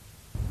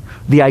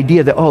 The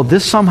idea that,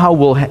 this somehow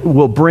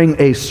will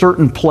bring a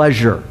certain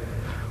pleasure.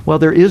 Well,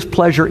 there is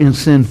pleasure in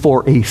sin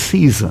for a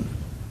season.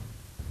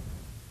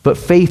 But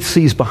faith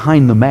sees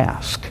behind the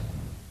mask.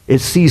 It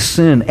sees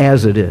sin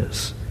as it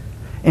is.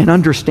 And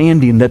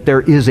understanding that there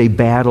is a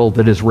battle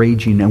that is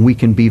raging and we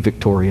can be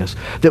victorious.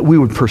 That we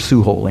would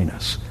pursue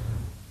holiness.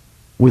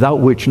 Without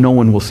which no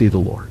one will see the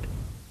Lord.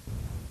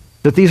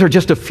 That these are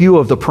just a few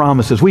of the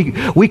promises. We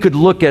could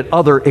look at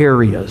other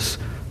areas.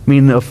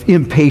 Of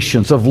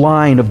impatience, of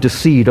lying, of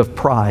deceit, of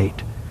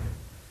pride.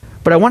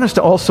 But I want us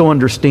to also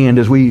understand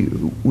as we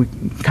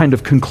kind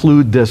of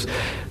conclude this,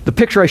 the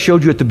picture I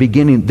showed you at the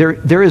beginning,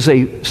 there is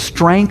a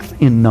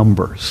strength in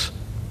numbers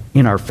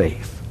in our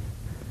faith.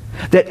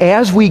 That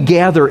as we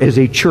gather as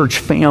a church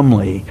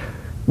family,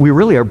 we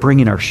really are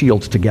bringing our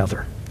shields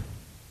together.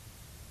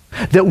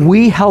 That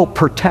we help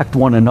protect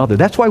one another.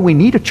 That's why we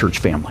need a church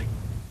family.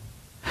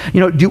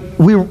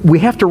 We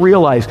have to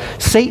realize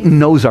Satan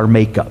knows our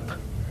makeup.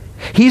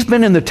 He's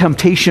been in the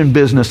temptation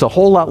business a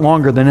whole lot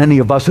longer than any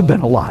of us have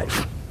been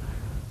alive.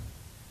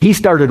 He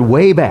started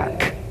way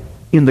back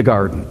in the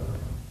garden.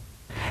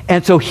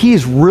 And so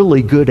he's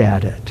really good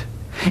at it.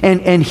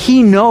 And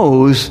he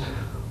knows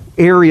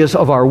areas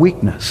of our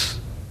weakness.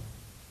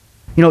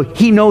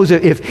 He knows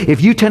that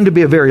if you tend to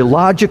be a very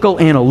logical,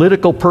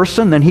 analytical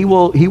person, then he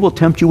will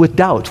tempt you with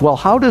doubts. Well,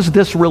 how does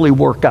this really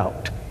work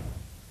out?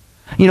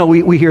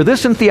 We hear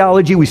this in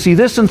theology, we see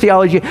this in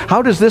theology.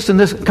 How does this and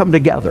this come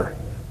together?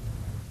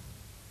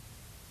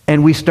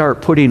 And we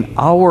start putting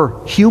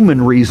our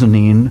human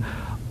reasoning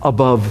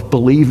above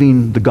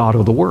believing the God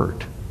of the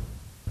Word.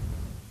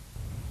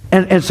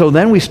 And so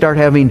then we start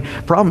having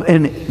problems.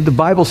 And the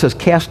Bible says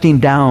casting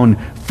down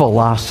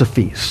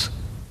philosophies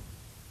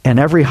and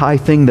every high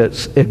thing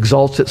that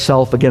exalts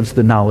itself against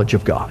the knowledge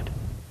of God.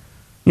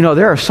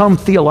 There are some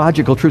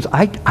theological truths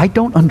I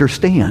don't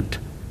understand.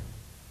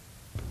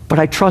 But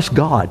I trust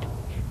God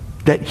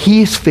that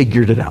He's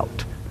figured it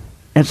out.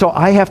 And so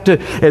I have to,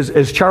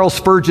 as Charles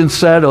Spurgeon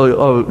said,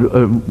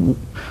 a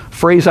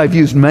phrase I've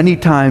used many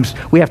times,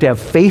 we have to have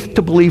faith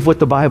to believe what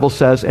the Bible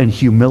says and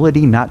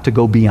humility not to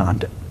go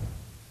beyond it.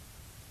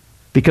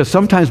 Because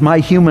sometimes my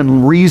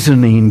human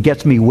reasoning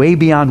gets me way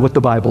beyond what the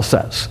Bible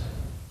says.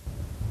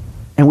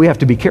 And we have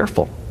to be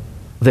careful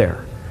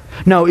there.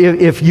 Now,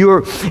 if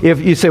you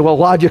say, well,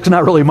 logic's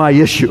not really my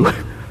issue.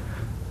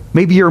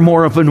 Maybe you're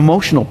more of an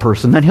emotional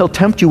person. Then he'll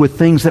tempt you with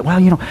things that,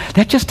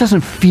 that just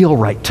doesn't feel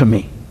right to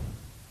me.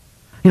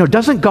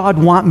 Doesn't God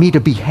want me to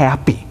be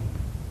happy?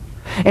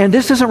 And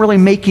this isn't really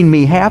making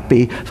me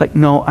happy. It's like,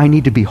 no, I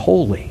need to be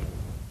holy.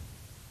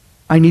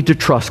 I need to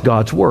trust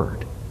God's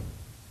Word.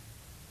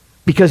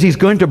 Because He's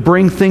going to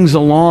bring things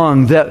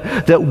along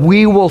that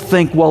we will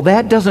think, well,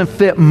 that doesn't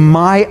fit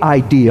my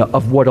idea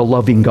of what a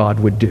loving God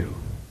would do.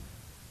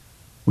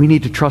 We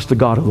need to trust the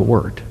God of the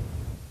Word.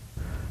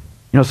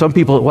 Some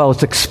people, well,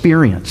 it's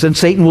experience. And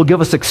Satan will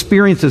give us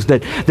experiences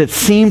that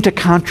seem to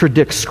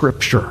contradict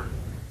Scripture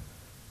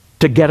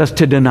to get us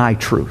to deny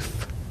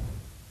truth.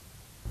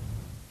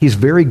 He's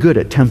very good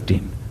at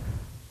tempting,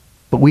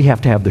 but we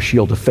have to have the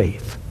shield of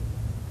faith.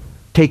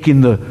 Taking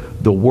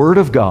the Word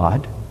of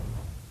God,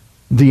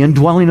 the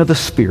indwelling of the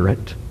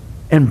Spirit,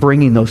 and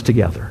bringing those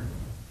together.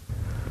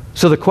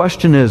 So the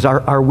question is,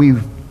 are we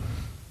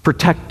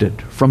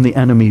protected from the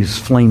enemy's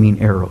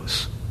flaming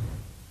arrows?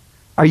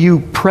 Are you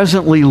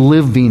presently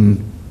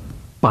living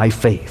by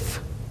faith?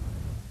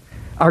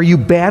 Are you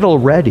battle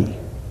ready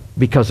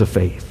because of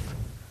faith?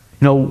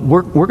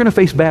 We're going to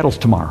face battles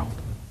tomorrow.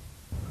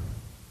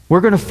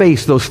 We're going to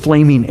face those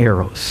flaming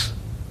arrows.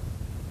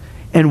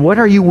 And what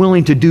are you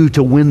willing to do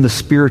to win the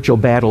spiritual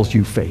battles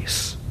you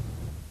face?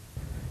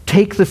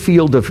 Take the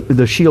shield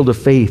of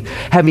faith,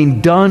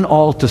 having done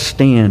all to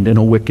stand in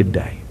a wicked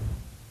day.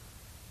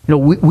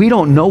 We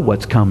don't know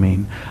what's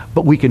coming,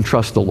 but we can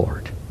trust the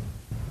Lord.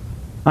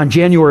 On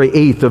January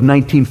 8th of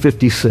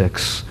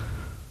 1956,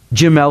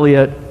 Jim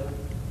Elliot,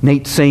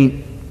 Nate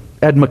Saint,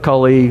 Ed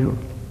McCulley,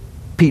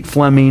 Pete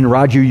Fleming,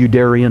 Roger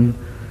Udarian,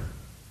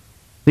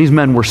 these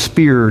men were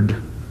speared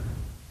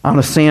on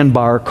a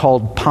sandbar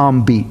called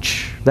Palm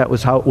Beach. That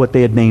was what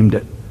they had named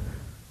it,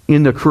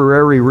 in the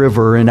Curare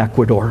River in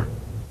Ecuador.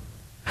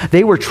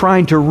 They were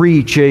trying to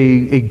reach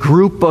a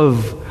group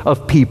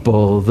of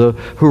people, the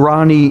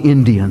Huaorani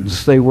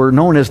Indians. They were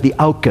known as the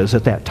Aucas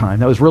at that time.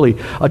 That was really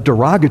a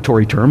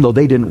derogatory term, though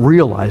they didn't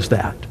realize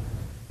that.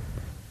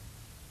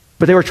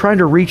 But they were trying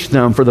to reach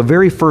them for the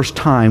very first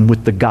time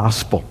with the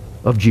gospel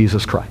of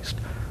Jesus Christ.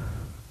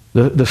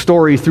 The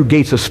story Through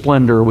Gates of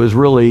Splendor was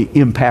really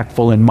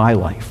impactful in my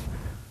life.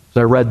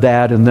 So I read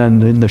that, and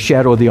then In the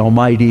Shadow of the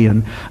Almighty,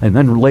 and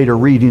then later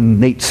reading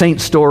Nate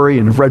Saint's story,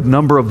 and read a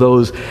number of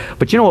those.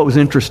 But you know what was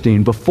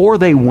interesting? Before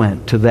they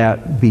went to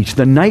that beach,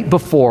 the night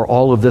before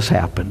all of this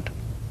happened,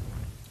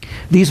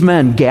 these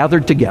men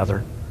gathered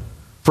together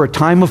for a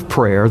time of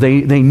prayer.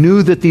 They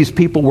knew that these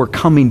people were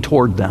coming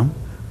toward them.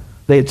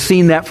 They had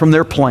seen that from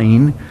their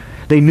plane.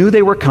 They knew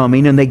they were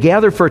coming, and they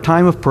gathered for a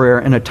time of prayer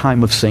and a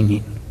time of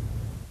singing.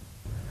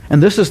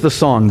 And this is the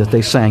song that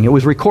they sang. It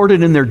was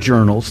recorded in their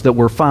journals that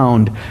were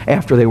found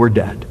after they were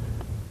dead.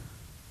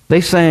 They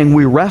sang,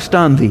 "We rest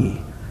on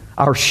thee,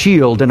 our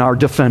shield and our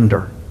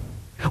defender.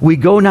 We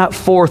go not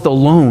forth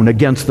alone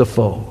against the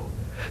foe.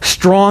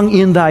 Strong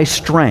in thy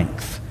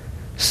strength,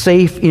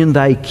 safe in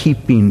thy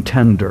keeping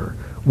tender.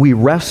 We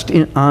rest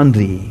on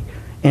thee,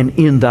 and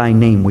in thy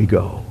name we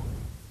go.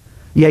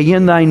 Yea,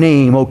 in thy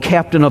name, O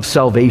Captain of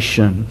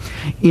salvation,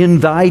 in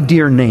thy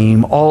dear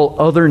name, all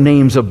other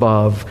names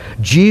above,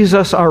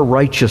 Jesus our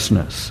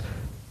righteousness,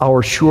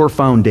 our sure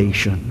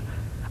foundation,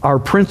 our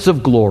Prince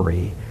of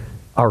glory,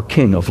 our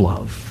King of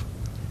love.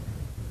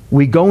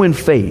 We go in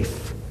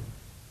faith,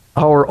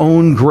 our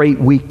own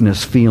great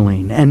weakness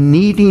feeling, and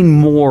needing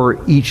more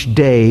each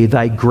day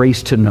thy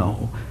grace to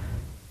know.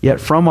 Yet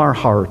from our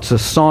hearts a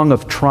song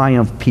of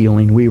triumph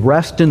pealing, we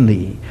rest in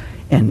thee,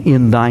 and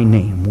in thy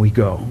name we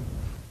go.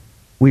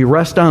 We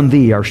rest on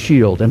thee, our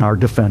shield and our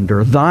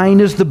defender. Thine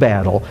is the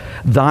battle,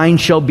 thine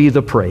shall be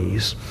the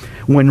praise.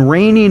 When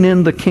reigning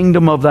in the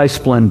kingdom of thy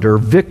splendor,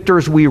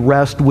 victors we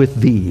rest with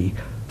thee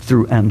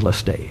through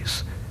endless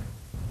days."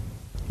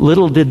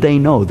 Little did they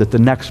know that the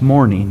next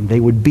morning they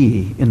would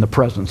be in the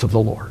presence of the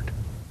Lord.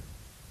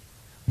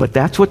 But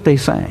that's what they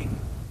sang.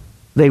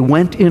 They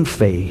went in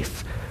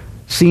faith,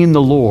 seeing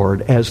the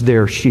Lord as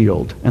their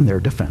shield and their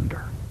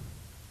defender.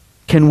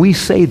 Can we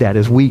say that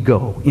as we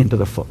go into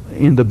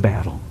the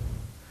battle?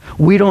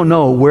 We don't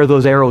know where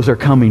those arrows are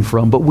coming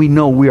from, but we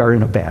know we are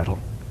in a battle.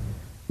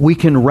 We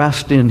can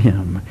rest in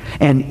him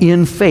and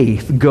in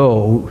faith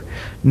go,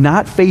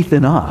 not faith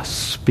in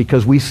us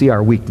because we see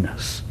our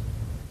weakness,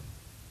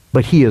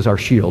 but he is our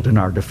shield and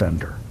our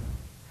defender.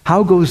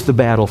 How goes the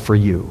battle for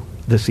you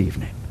this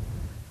evening?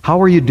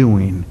 How are you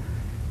doing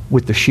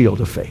with the shield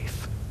of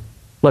faith?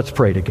 Let's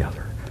pray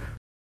together.